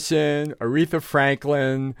Morrison, Aretha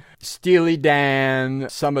Franklin, Steely Dan,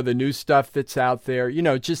 some of the new stuff that's out there.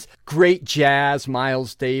 Just great jazz,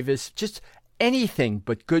 Miles Davis, just anything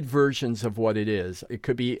but good versions of what it is. It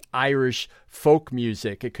could be Irish folk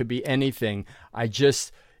music. It could be anything.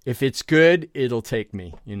 If it's good, it'll take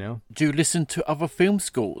me, Do you listen to other film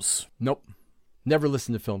scores? Nope. Never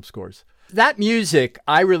listen to film scores. That music,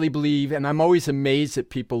 I really believe, and I'm always amazed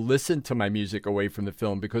that people listen to my music away from the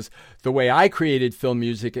film, because the way I created film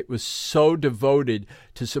music, it was so devoted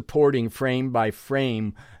to supporting frame by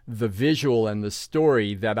frame the visual and the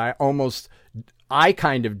story that I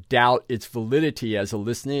kind of doubt its validity as a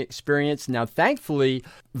listening experience. Now, thankfully,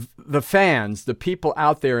 the fans, the people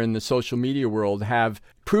out there in the social media world have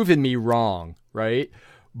proven me wrong, right?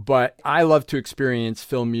 But I love to experience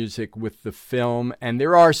film music with the film. And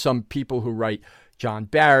there are some people who write, John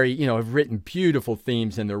Barry, have written beautiful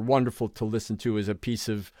themes, and they're wonderful to listen to as a piece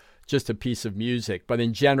of music. But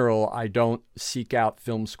in general, I don't seek out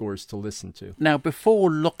film scores to listen to. Now, before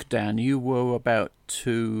lockdown, you were about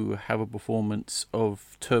to have a performance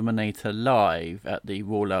of Terminator Live at the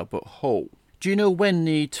Royal Albert Hall. Do you know when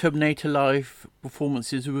the Terminator Live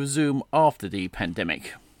performances will resume after the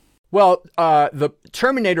pandemic? Well, the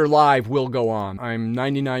Terminator Live will go on. I'm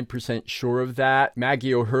 99% sure of that.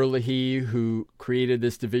 Maggie O'Herlihy, who created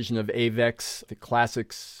this division of AVEX, the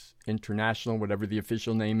Classics International, whatever the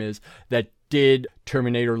official name is, that did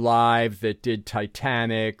Terminator Live, that did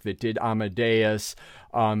Titanic, that did Amadeus.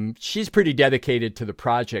 She's pretty dedicated to the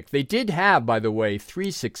project. They did have, by the way,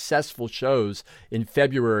 3 successful shows in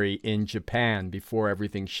February in Japan before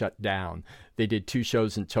everything shut down. They did 2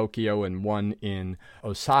 shows in Tokyo and 1 in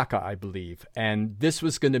Osaka, I believe. And this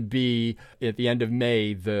was going to be, at the end of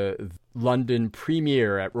May, the London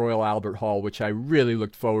premiere at Royal Albert Hall, which I really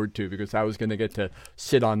looked forward to, because I was going to get to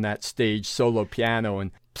sit on that stage solo piano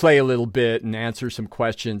and play a little bit and answer some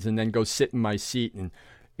questions, and then go sit in my seat and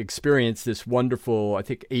experience this wonderful, I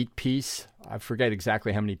think 8-piece, I forget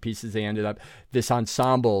exactly how many pieces they ended up, this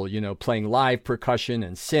ensemble, playing live percussion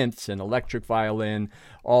and synths and electric violin,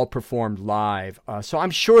 all performed live. So I'm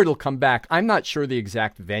sure it'll come back. I'm not sure the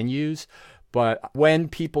exact venues, but when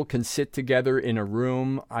people can sit together in a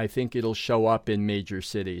room, I think it'll show up in major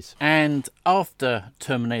cities. And after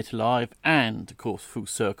Terminator Live and, of course, Full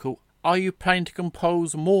Circle, are you planning to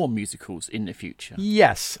compose more musicals in the future?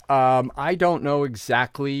 Yes. I don't know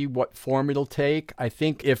exactly what form it'll take. I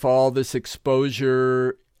think if all this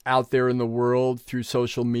exposure out there in the world through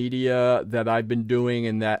social media that I've been doing,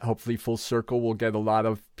 and that hopefully Full Circle will get a lot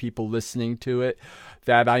of people listening to it,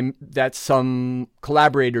 that some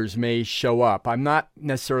collaborators may show up. I'm not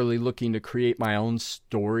necessarily looking to create my own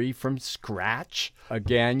story from scratch.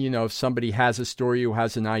 Again, if somebody has a story, who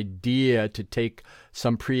has an idea to take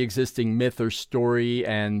some pre-existing myth or story,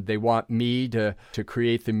 and they want me to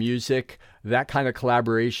create the music, that kind of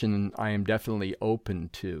collaboration I am definitely open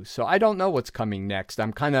to. So I don't know what's coming next.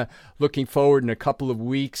 I'm kind of looking forward in a couple of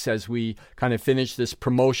weeks as we kind of finish this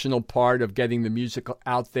promotional part of getting the music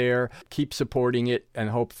out out there. Keep supporting it, and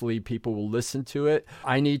hopefully people will listen to it.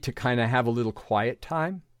 I need to kind of have a little quiet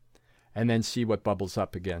time and then see what bubbles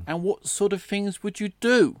up again. And what sort of things would you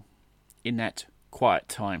do in that quiet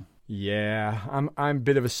time? Yeah, I'm a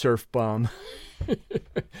bit of a surf bum.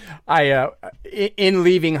 In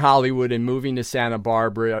leaving Hollywood and moving to Santa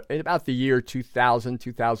Barbara, in about the year 2000,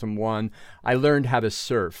 2001, I learned how to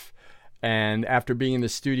surf. And after being in the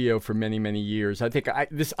studio for many, many years, I think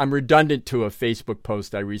I'm redundant to a Facebook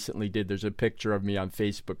post I recently did. There's a picture of me on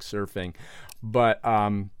Facebook surfing. But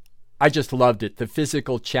I just loved it. The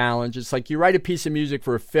physical challenge. It's like you write a piece of music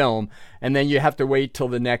for a film, and then you have to wait till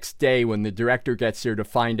the next day when the director gets here to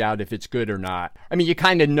find out if it's good or not. I mean, you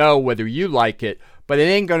kind of know whether you like it, but it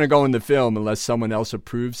ain't going to go in the film unless someone else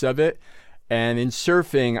approves of it. And in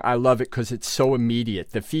surfing, I love it because it's so immediate.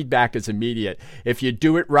 The feedback is immediate. If you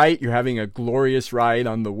do it right, you're having a glorious ride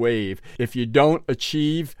on the wave. If you don't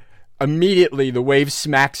achieve, immediately the wave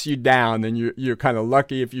smacks you down, and you're kind of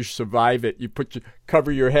lucky if you survive it. You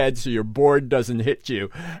cover your head so your board doesn't hit you,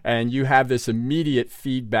 and you have this immediate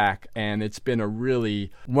feedback, and it's been a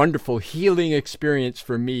really wonderful healing experience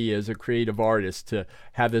for me as a creative artist to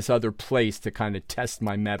have this other place to kind of test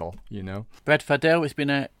my mettle, you know. Brad Fiedel, it's been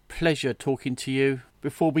a pleasure talking to you.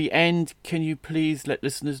 Before we end, can you please let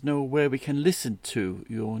listeners know where we can listen to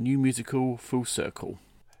your new musical, Full Circle?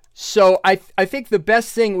 So I think the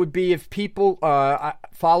best thing would be if people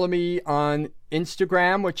follow me on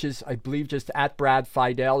Instagram, which is, I believe, just at Brad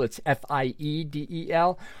Fiedel. It's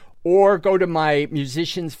Fiedel. Or go to my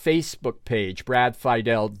musician's Facebook page, Brad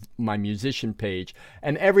Fiedel, my musician page.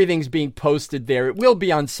 And everything's being posted there. It will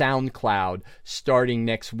be on SoundCloud starting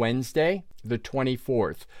next Wednesday, the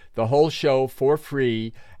 24th. The whole show for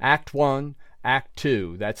free, Act 1. Act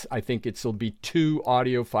 2, I think it'll be 2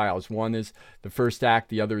 audio files. One is the first act,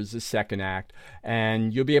 the other is the second act.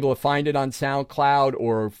 And you'll be able to find it on SoundCloud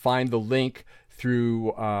or find the link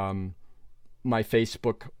through my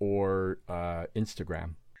Facebook or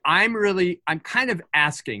Instagram. I'm kind of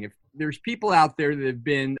asking if there's people out there that have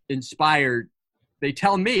been inspired. They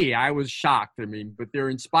tell me I was shocked, but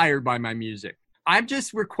they're inspired by my music. I'm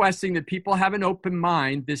just requesting that people have an open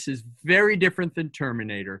mind. This is very different than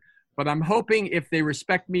Terminator. But I'm hoping if they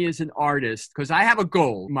respect me as an artist, because I have a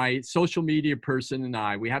goal, my social media person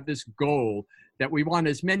and we have this goal that we want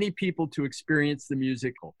as many people to experience the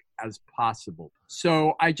music as possible.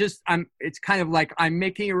 So it's kind of like I'm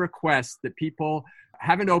making a request that people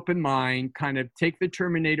have an open mind, kind of take the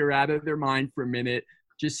Terminator out of their mind for a minute,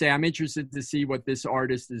 just say, I'm interested to see what this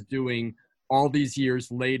artist is doing all these years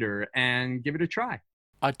later, and give it a try.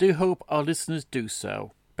 I do hope our listeners do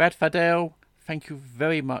so. Brad Fiedel, thank you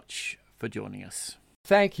very much for joining us.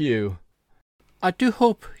 Thank you. I do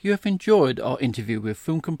hope you have enjoyed our interview with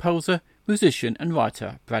film composer, musician and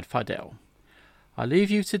writer Brad Fiedel. I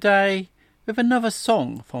leave you today with another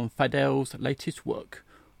song from Fiedel's latest work,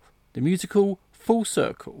 the musical Full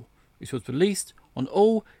Circle, which was released on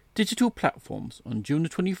all digital platforms on June the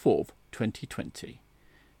 24th, 2020.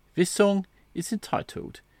 This song is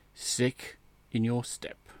entitled Sick in Your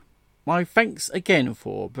Step. My thanks again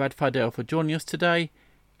for Brad Fiedel for joining us today,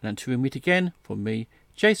 and until we meet again, from me,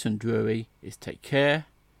 Jason Drury, is take care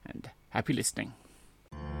and happy listening.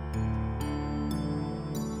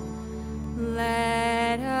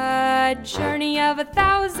 Let a journey of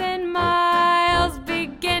 1,000 miles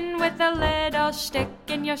begin with a little shtick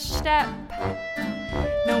in your step.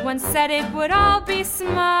 No one said it would all be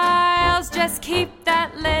smiles, just keep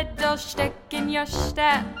that little shtick in your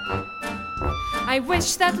step. I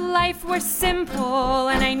wish that life were simple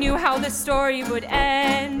and I knew how the story would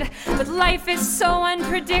end. But life is so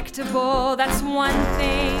unpredictable, that's one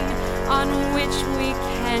thing on which we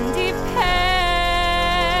can depend.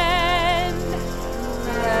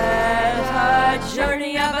 Let a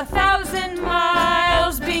journey of 1,000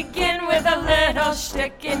 miles begin with a little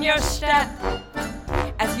shtick in your step.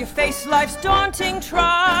 As you face life's daunting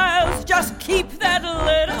trials, just keep that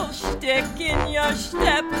little shtick in your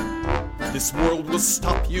step. This world will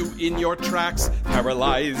stop you in your tracks,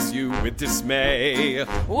 paralyze you with dismay.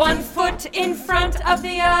 One foot in front of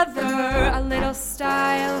the other, a little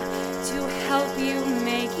style to help you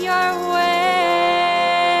make your way.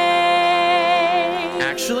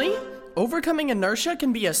 Actually, overcoming inertia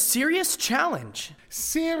can be a serious challenge.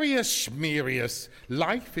 Serious schmerious,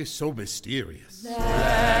 life is so mysterious.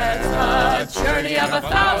 Let a journey of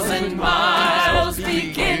 1,000 miles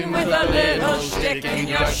begin with a little shtick in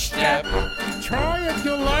your step. Try if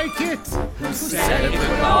you like it. Who said it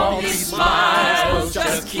would all be smiles?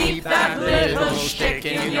 Just keep that little shtick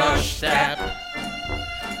in your step.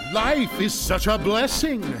 Life is such a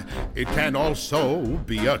blessing, it can also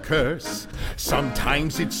be a curse.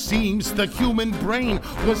 Sometimes it seems the human brain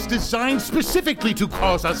was designed specifically to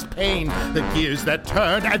cause us pain. The gears that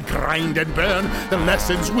turn and grind and burn, the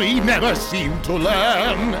lessons we never seem to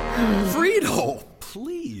learn. Friedel,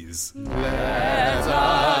 please. Let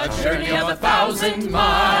a journey of 1,000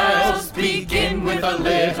 miles begin with a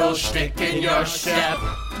little shtick in your step.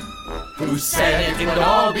 Who said it would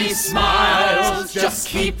all be smiles? Just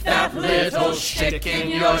keep that little shtick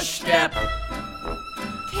in your step.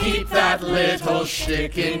 Keep that little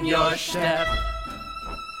shtick in your step.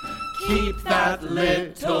 Keep that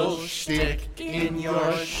little shtick in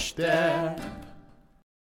your step.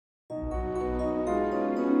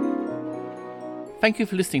 Thank you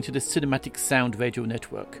for listening to the Cinematic Sound Radio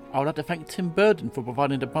Network. I would like to thank Tim Burden for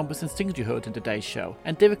providing the bumpers and stings you heard in today's show,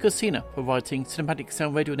 and David Cosina for providing Cinematic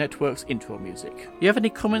Sound Radio Network's intro music. If you have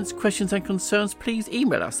any comments, questions and concerns, please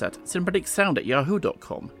email us at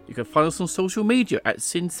cinematicsound@yahoo.com. You can find us on social media at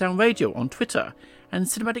Cinsound Radio on Twitter and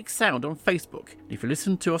Cinematic Sound on Facebook. If you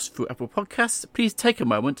listen to us through Apple Podcasts, please take a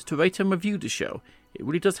moment to rate and review the show. It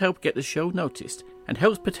really does help get the show noticed and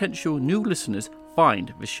helps potential new listeners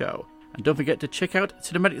find the show. And don't forget to check out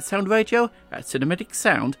Cinematic Sound Radio at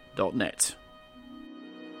cinematicsound.net.